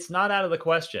it's not out of the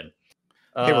question.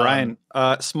 Hey, Ryan,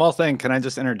 small thing. Can I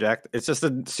just interject? It's just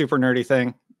a super nerdy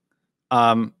thing.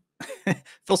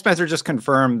 Phil Spencer just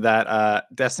confirmed that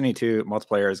Destiny 2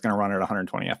 multiplayer is going to run at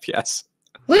 120 FPS.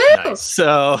 Woo! Nice.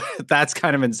 So that's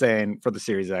kind of insane for the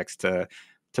Series X to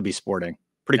be sporting.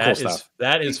 Pretty cool stuff.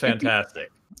 That is fantastic.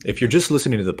 If you're just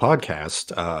listening to the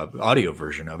podcast audio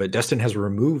version of it, Destin has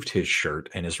removed his shirt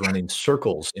and is running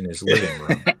circles in his living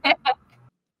room.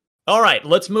 All right,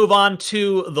 let's move on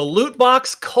to the loot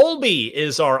box. Colby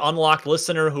is our unlocked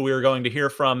listener who we are going to hear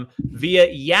from via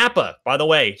Yappa. By the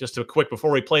way, just a quick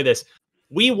before we play this,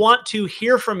 we want to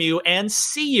hear from you and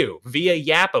see you via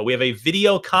Yappa. We have a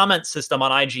video comment system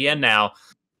on IGN now.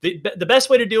 The best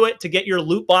way to do it, to get your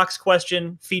loot box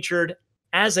question featured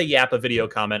as a Yappa video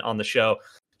comment on the show,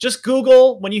 just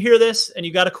Google, when you hear this and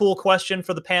you got a cool question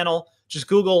for the panel, just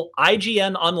Google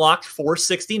IGN Unlocked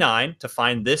 469 to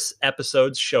find this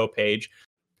episode's show page.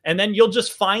 And then you'll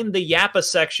just find the Yappa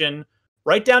section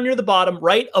right down near the bottom,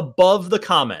 right above the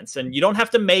comments. And you don't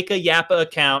have to make a Yappa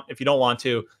account if you don't want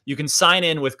to. You can sign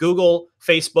in with Google,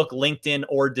 Facebook, LinkedIn,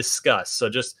 or Discuss. So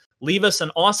just leave us an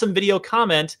awesome video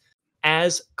comment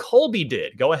as Colby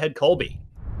did. Go ahead, Colby.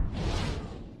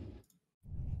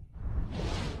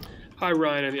 Hi,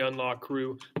 Ryan and the Unlock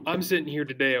crew. I'm sitting here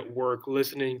today at work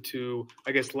listening to,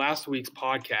 I guess, last week's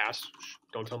podcast.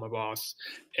 Don't tell my boss.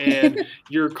 And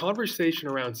your conversation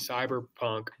around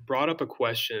Cyberpunk brought up a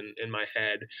question in my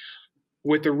head.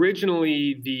 With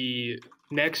originally the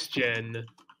next-gen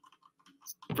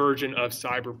version of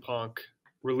Cyberpunk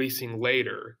releasing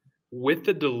later, with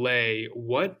the delay,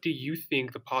 what do you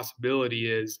think the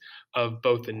possibility is of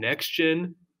both the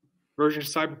next-gen version of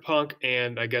Cyberpunk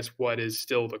and I guess what is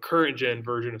still the current gen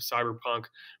version of Cyberpunk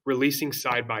releasing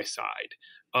side by side?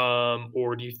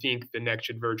 Or do you think the next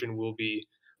gen version will be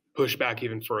pushed back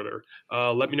even further?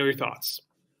 Let me know your thoughts.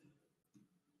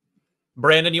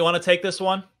 Brandon, you want to take this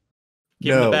one?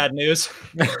 Give him the bad news.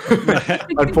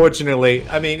 Unfortunately,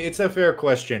 I mean, it's a fair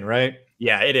question, right?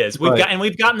 Yeah, it is.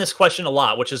 We've gotten this question a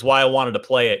lot, which is why I wanted to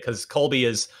play it, because Colby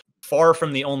is far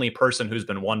from the only person who's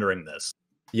been wondering this.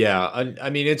 Yeah, I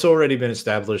mean, it's already been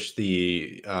established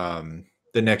the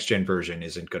next gen version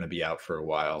isn't going to be out for a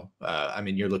while. I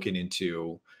mean, you're looking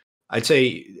into, I'd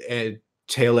say, a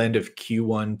tail end of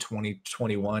Q1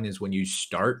 2021 is when you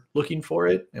start looking for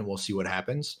it, and we'll see what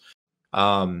happens.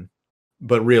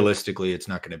 But realistically, it's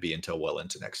not going to be until well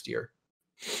into next year.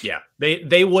 Yeah,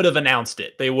 they would have announced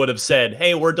it. They would have said,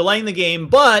 "Hey, we're delaying the game,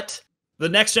 but the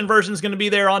next gen version is going to be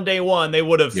there on day one." They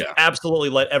would have absolutely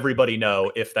let everybody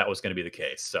know if that was going to be the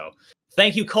case. So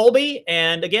thank you, Colby.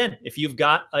 And again, if you've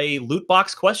got a loot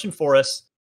box question for us,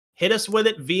 hit us with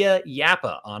it via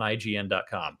Yappa on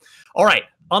IGN.com. All right,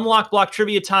 Unlock Block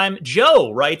Trivia time.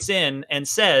 Joe writes in and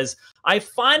says, I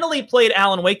finally played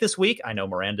Alan Wake this week. I know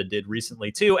Miranda did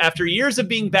recently too. After years of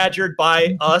being badgered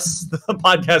by us, the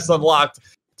podcast Unlocked,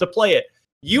 to play it.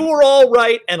 You were all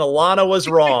right, and Alana was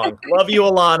wrong. Love you,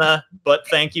 Alana, but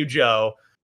thank you, Joe.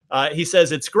 He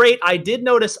says, it's great. I did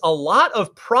notice a lot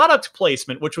of product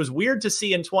placement, which was weird to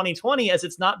see in 2020, as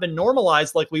it's not been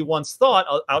normalized like we once thought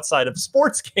outside of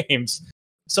sports games.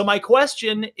 So my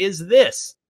question is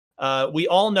this. We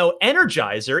all know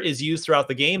Energizer is used throughout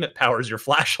the game. It powers your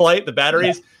flashlight, the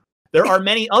batteries. Yeah. There are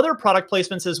many other product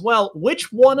placements as well.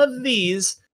 Which one of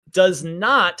these does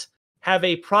not have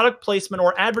a product placement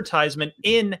or advertisement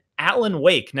in Alan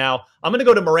Wake? Now, I'm going to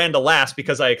go to Miranda last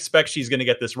because I expect she's going to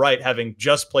get this right, having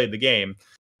just played the game.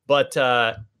 But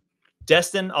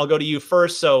Destin, I'll go to you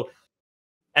first. So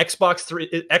Xbox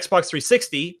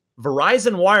 360,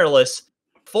 Verizon Wireless,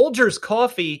 Folgers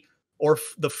Coffee, or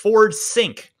the Ford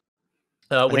Sync,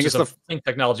 which is a sync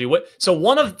technology. So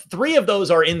one of three of those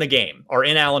are in the game, are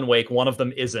in Alan Wake. One of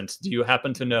them isn't. Do you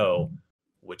happen to know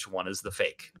which one is the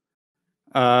fake?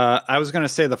 I was going to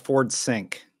say the Ford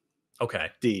Sync. Okay.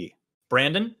 D.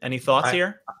 Brandon, any thoughts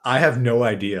here? I have no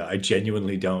idea. I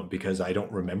genuinely don't, because I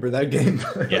don't remember that game.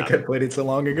 Yeah. Like, I played it so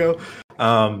long ago.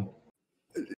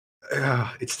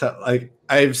 It's tough. Like,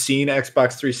 I've seen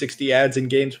Xbox 360 ads in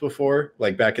games before,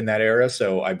 like back in that era.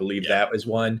 So I believe that was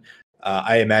one.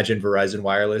 I imagine Verizon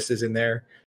Wireless is in there.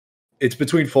 It's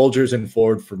between Folgers and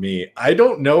Ford for me. I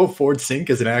don't know if Ford Sync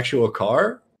is an actual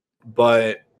car,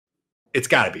 but it's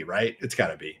got to be, right? It's got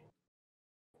to be.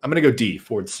 I'm going to go D,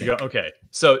 Ford Sync. Okay.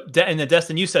 So, and then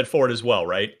Destin, you said Ford as well,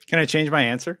 right? Can I change my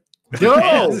answer?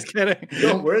 No! Just kidding.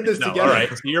 No, we're in this together. All right.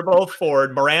 So you're both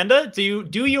Ford. Miranda, do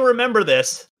you remember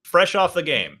this fresh off the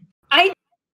game?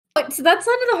 So that's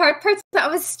one of the hard parts. I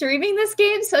was streaming this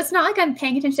game, so it's not like I'm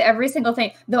paying attention to every single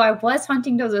thing. Though I was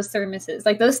hunting those thermoses.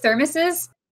 Like those thermoses,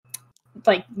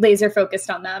 like laser focused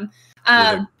on them.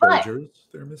 But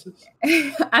thermoses?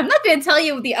 I'm not going to tell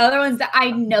you the other ones that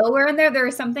I know were in there. There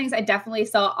are some things I definitely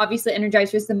saw. Obviously,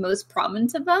 Energizer is the most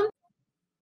prominent of them.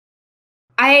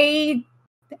 I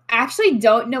actually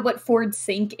don't know what Ford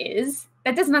Sync is.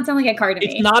 That does not sound like a car to me.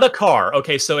 It's not a car.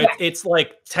 Okay, so it's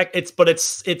like tech. It's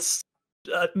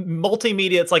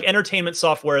multimedia. It's like entertainment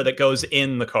software that goes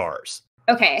in the cars.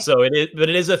 Okay. So it is, but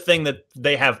it is a thing that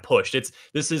they have pushed.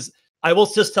 I will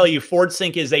just tell you, Ford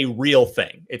Sync is a real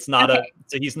thing. It's not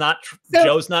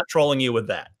Joe's not trolling you with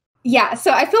that. Yeah,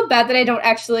 so I feel bad that I don't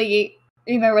actually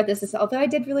remember what this is, although I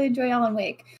did really enjoy Alan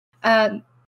Wake. I'm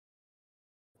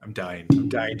dying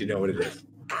to know what it is.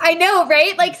 I know,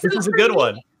 right? Like, so this is a good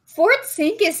one. Ford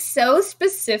Sync is so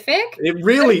specific. It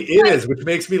really is, which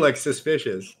makes me like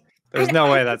suspicious. There's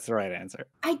no way that's the right answer.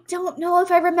 I don't know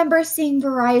if I remember seeing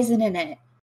Verizon in it.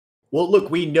 Well, look,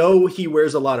 we know he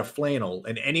wears a lot of flannel,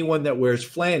 and anyone that wears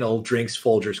flannel drinks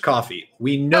Folgers coffee.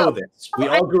 We know this. We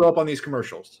all grew up on these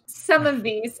commercials. Some of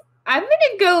these. I'm going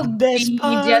to go B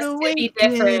just to be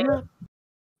different.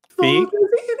 B?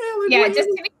 Yeah, just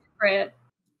to be different.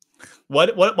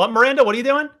 What, Miranda? What are you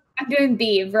doing? I'm doing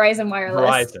B, Verizon Wireless.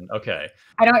 Verizon, okay.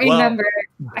 I don't remember.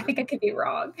 I think I could be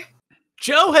wrong.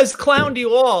 Joe has clowned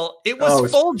you all. It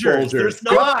was Folgers. There's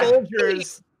no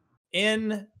Folgers.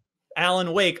 in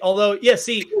Alan Wake. Although, yeah,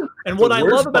 see, and The what I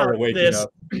worst love part about of waking this,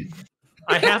 up.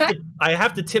 I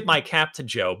have to tip my cap to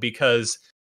Joe, because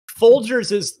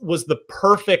Folgers was the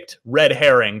perfect red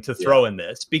herring to throw in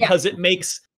this, because it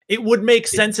would make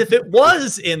sense if it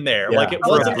was in there. Yeah. Like, it For a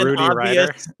wasn't an broody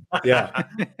obvious. Yeah.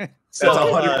 So,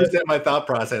 That's 100% my thought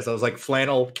process. I was like,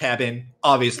 flannel, cabin,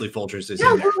 obviously Folgers is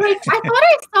No, in there. but like I thought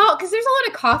I saw, because there's a lot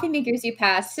of coffee makers you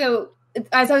pass. So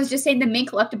as I was just saying, the main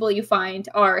collectible you find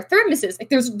are thermoses. Like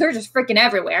they're just freaking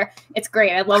everywhere. It's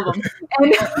great. I love them.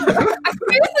 And I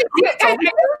seriously do, guys. I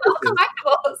love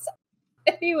collectibles.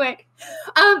 Anyway,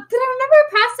 but I remember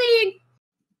passing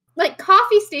like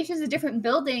coffee stations at different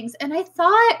buildings, and I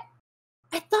thought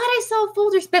I saw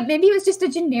Folgers, but maybe it was just a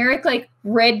generic like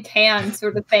red can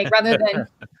sort of thing rather than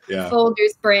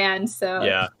Folgers brand. So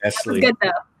yeah. that was good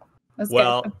though.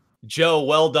 Well, good. Joe,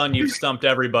 well done. You've stumped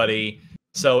everybody.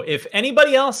 So if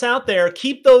anybody else out there,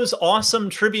 keep those awesome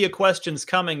trivia questions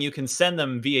coming. You can send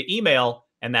them via email,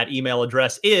 and that email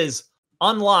address is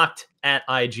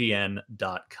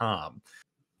unlocked@ign.com.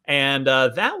 And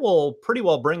that will pretty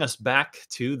well bring us back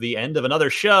to the end of another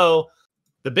show.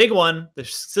 The big one, the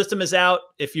system is out.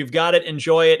 If you've got it,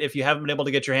 enjoy it. If you haven't been able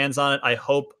to get your hands on it, I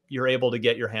hope you're able to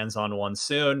get your hands on one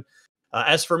soon.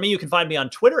 As for me, you can find me on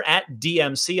Twitter at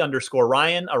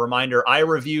DMC_Ryan. A reminder, I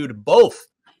reviewed both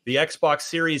the Xbox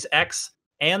Series X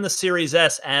and the Series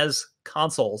S as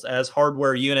consoles, as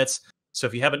hardware units. So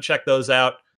if you haven't checked those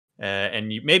out,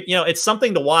 and you maybe, it's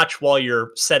something to watch while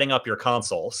you're setting up your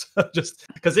consoles, just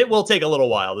because it will take a little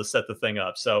while to set the thing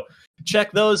up. So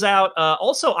check those out.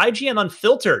 Also, IGN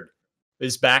Unfiltered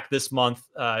is back this month.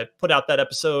 Put out that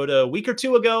episode a week or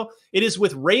two ago. It is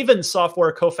with Raven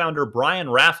Software co-founder Brian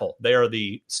Raffel. They are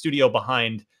the studio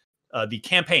behind the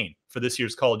campaign for this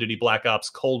year's Call of Duty Black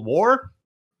Ops Cold War.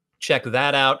 Check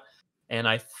that out. And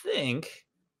I think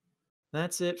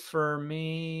that's it for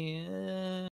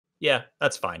me. Yeah,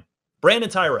 that's fine. Brandon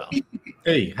Tyrell.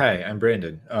 Hey, hi, I'm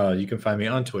Brandon. You can find me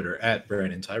on Twitter at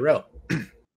Brandon Tyrell.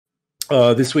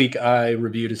 This week I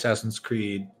reviewed Assassin's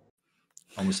Creed,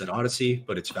 almost said Odyssey,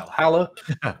 but it's Valhalla.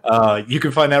 You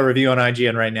can find that review on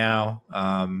IGN right now.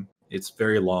 It's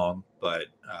very long, but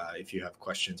if you have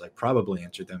questions, I probably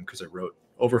answered them because I wrote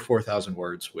over 4,000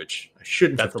 words, which I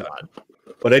shouldn't have done. Lot.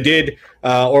 But I did,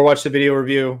 or watch the video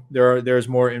review. There's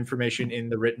more information in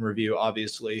the written review,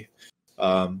 obviously.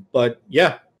 But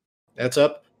yeah, that's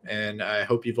up. And I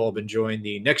hope you've all been enjoying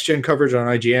the next gen coverage on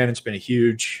IGN. It's been a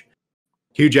huge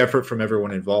effort from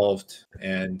everyone involved.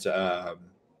 And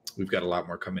we've got a lot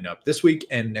more coming up this week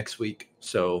and next week.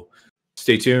 So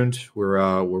stay tuned.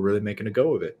 We're really making a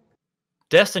go of it.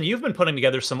 Destin, you've been putting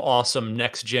together some awesome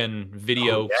next gen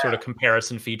video sort of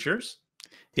comparison features.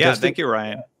 Yeah, Destin? thank you,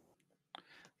 Ryan.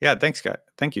 Yeah, thanks, guys.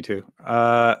 Thank you, too.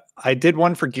 I did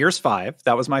one for Gears 5.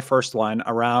 That was my first one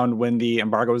around when the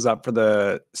embargo was up for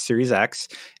the Series X.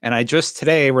 And I just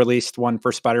today released one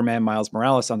for Spider-Man Miles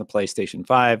Morales on the PlayStation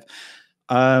 5.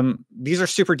 These are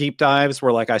super deep dives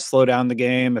where like I slow down the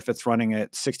game if it's running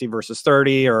at 60 versus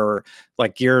 30, or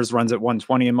like Gears runs at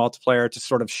 120 in multiplayer to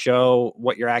sort of show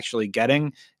what you're actually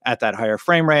getting at that higher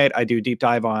frame rate. I do deep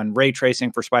dive on ray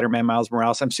tracing for Spider-Man Miles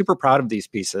Morales. I'm super proud of these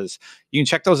pieces. You can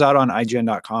check those out on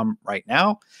IGN.com right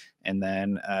now. And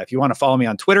then if you want to follow me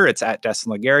on Twitter, it's at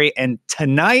Destin Legary. And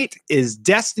tonight is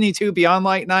Destiny 2 Beyond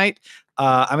Light Night.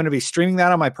 I'm going to be streaming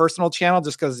that on my personal channel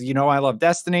just because I love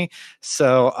Destiny.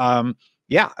 So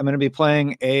yeah, I'm going to be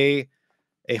playing a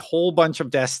whole bunch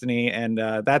of Destiny, and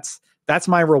that's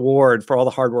my reward for all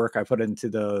the hard work I put into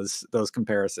those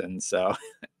comparisons. So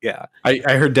yeah, I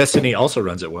heard Destiny also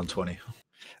runs at 120.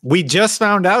 We just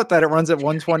found out that it runs at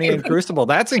 120 in Crucible.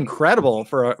 That's incredible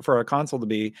for a console to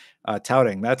be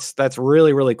touting. That's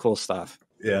really, really cool stuff.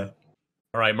 Yeah.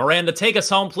 All right, Miranda, take us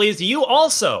home, please. You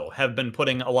also have been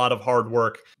putting a lot of hard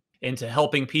work into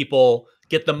helping people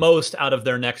get the most out of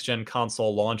their next-gen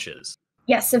console launches.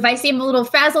 Yes, if I seem a little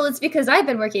frazzled, it's because I've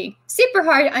been working super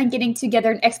hard on getting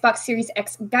together an Xbox Series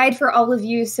X guide for all of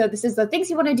you. So this is the things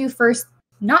you want to do first,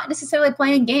 not necessarily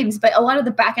playing games, but a lot of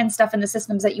the back-end stuff in the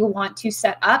systems that you want to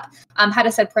set up, how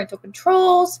to set parental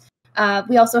controls.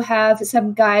 We also have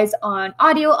some guides on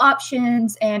audio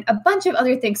options and a bunch of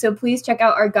other things. So please check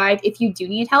out our guide if you do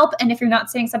need help. And if you're not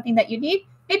saying something that you need,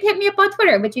 maybe hit me up on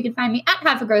Twitter, but you can find me at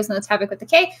Havoc and that's Havoc with a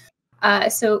K.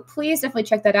 So please definitely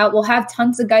check that out. We'll have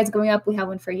tons of guides going up. We have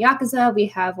one for Yakuza. We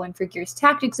have one for Gears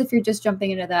Tactics if you're just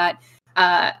jumping into that.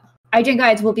 IGN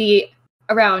guides will be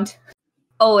around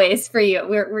always for you.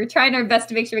 We're trying our best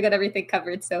to make sure we got everything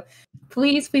covered. So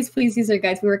please use our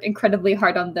guides. We work incredibly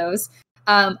hard on those.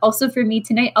 Also for me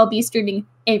tonight, I'll be streaming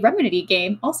a Remedy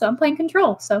game. Also, I'm playing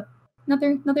Control. So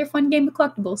another fun game of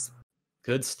collectibles.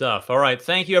 Good stuff. All right.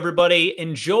 Thank you, everybody.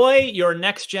 Enjoy your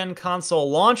next-gen console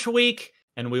launch week,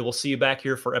 and we will see you back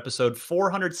here for episode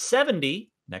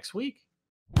 470 next week.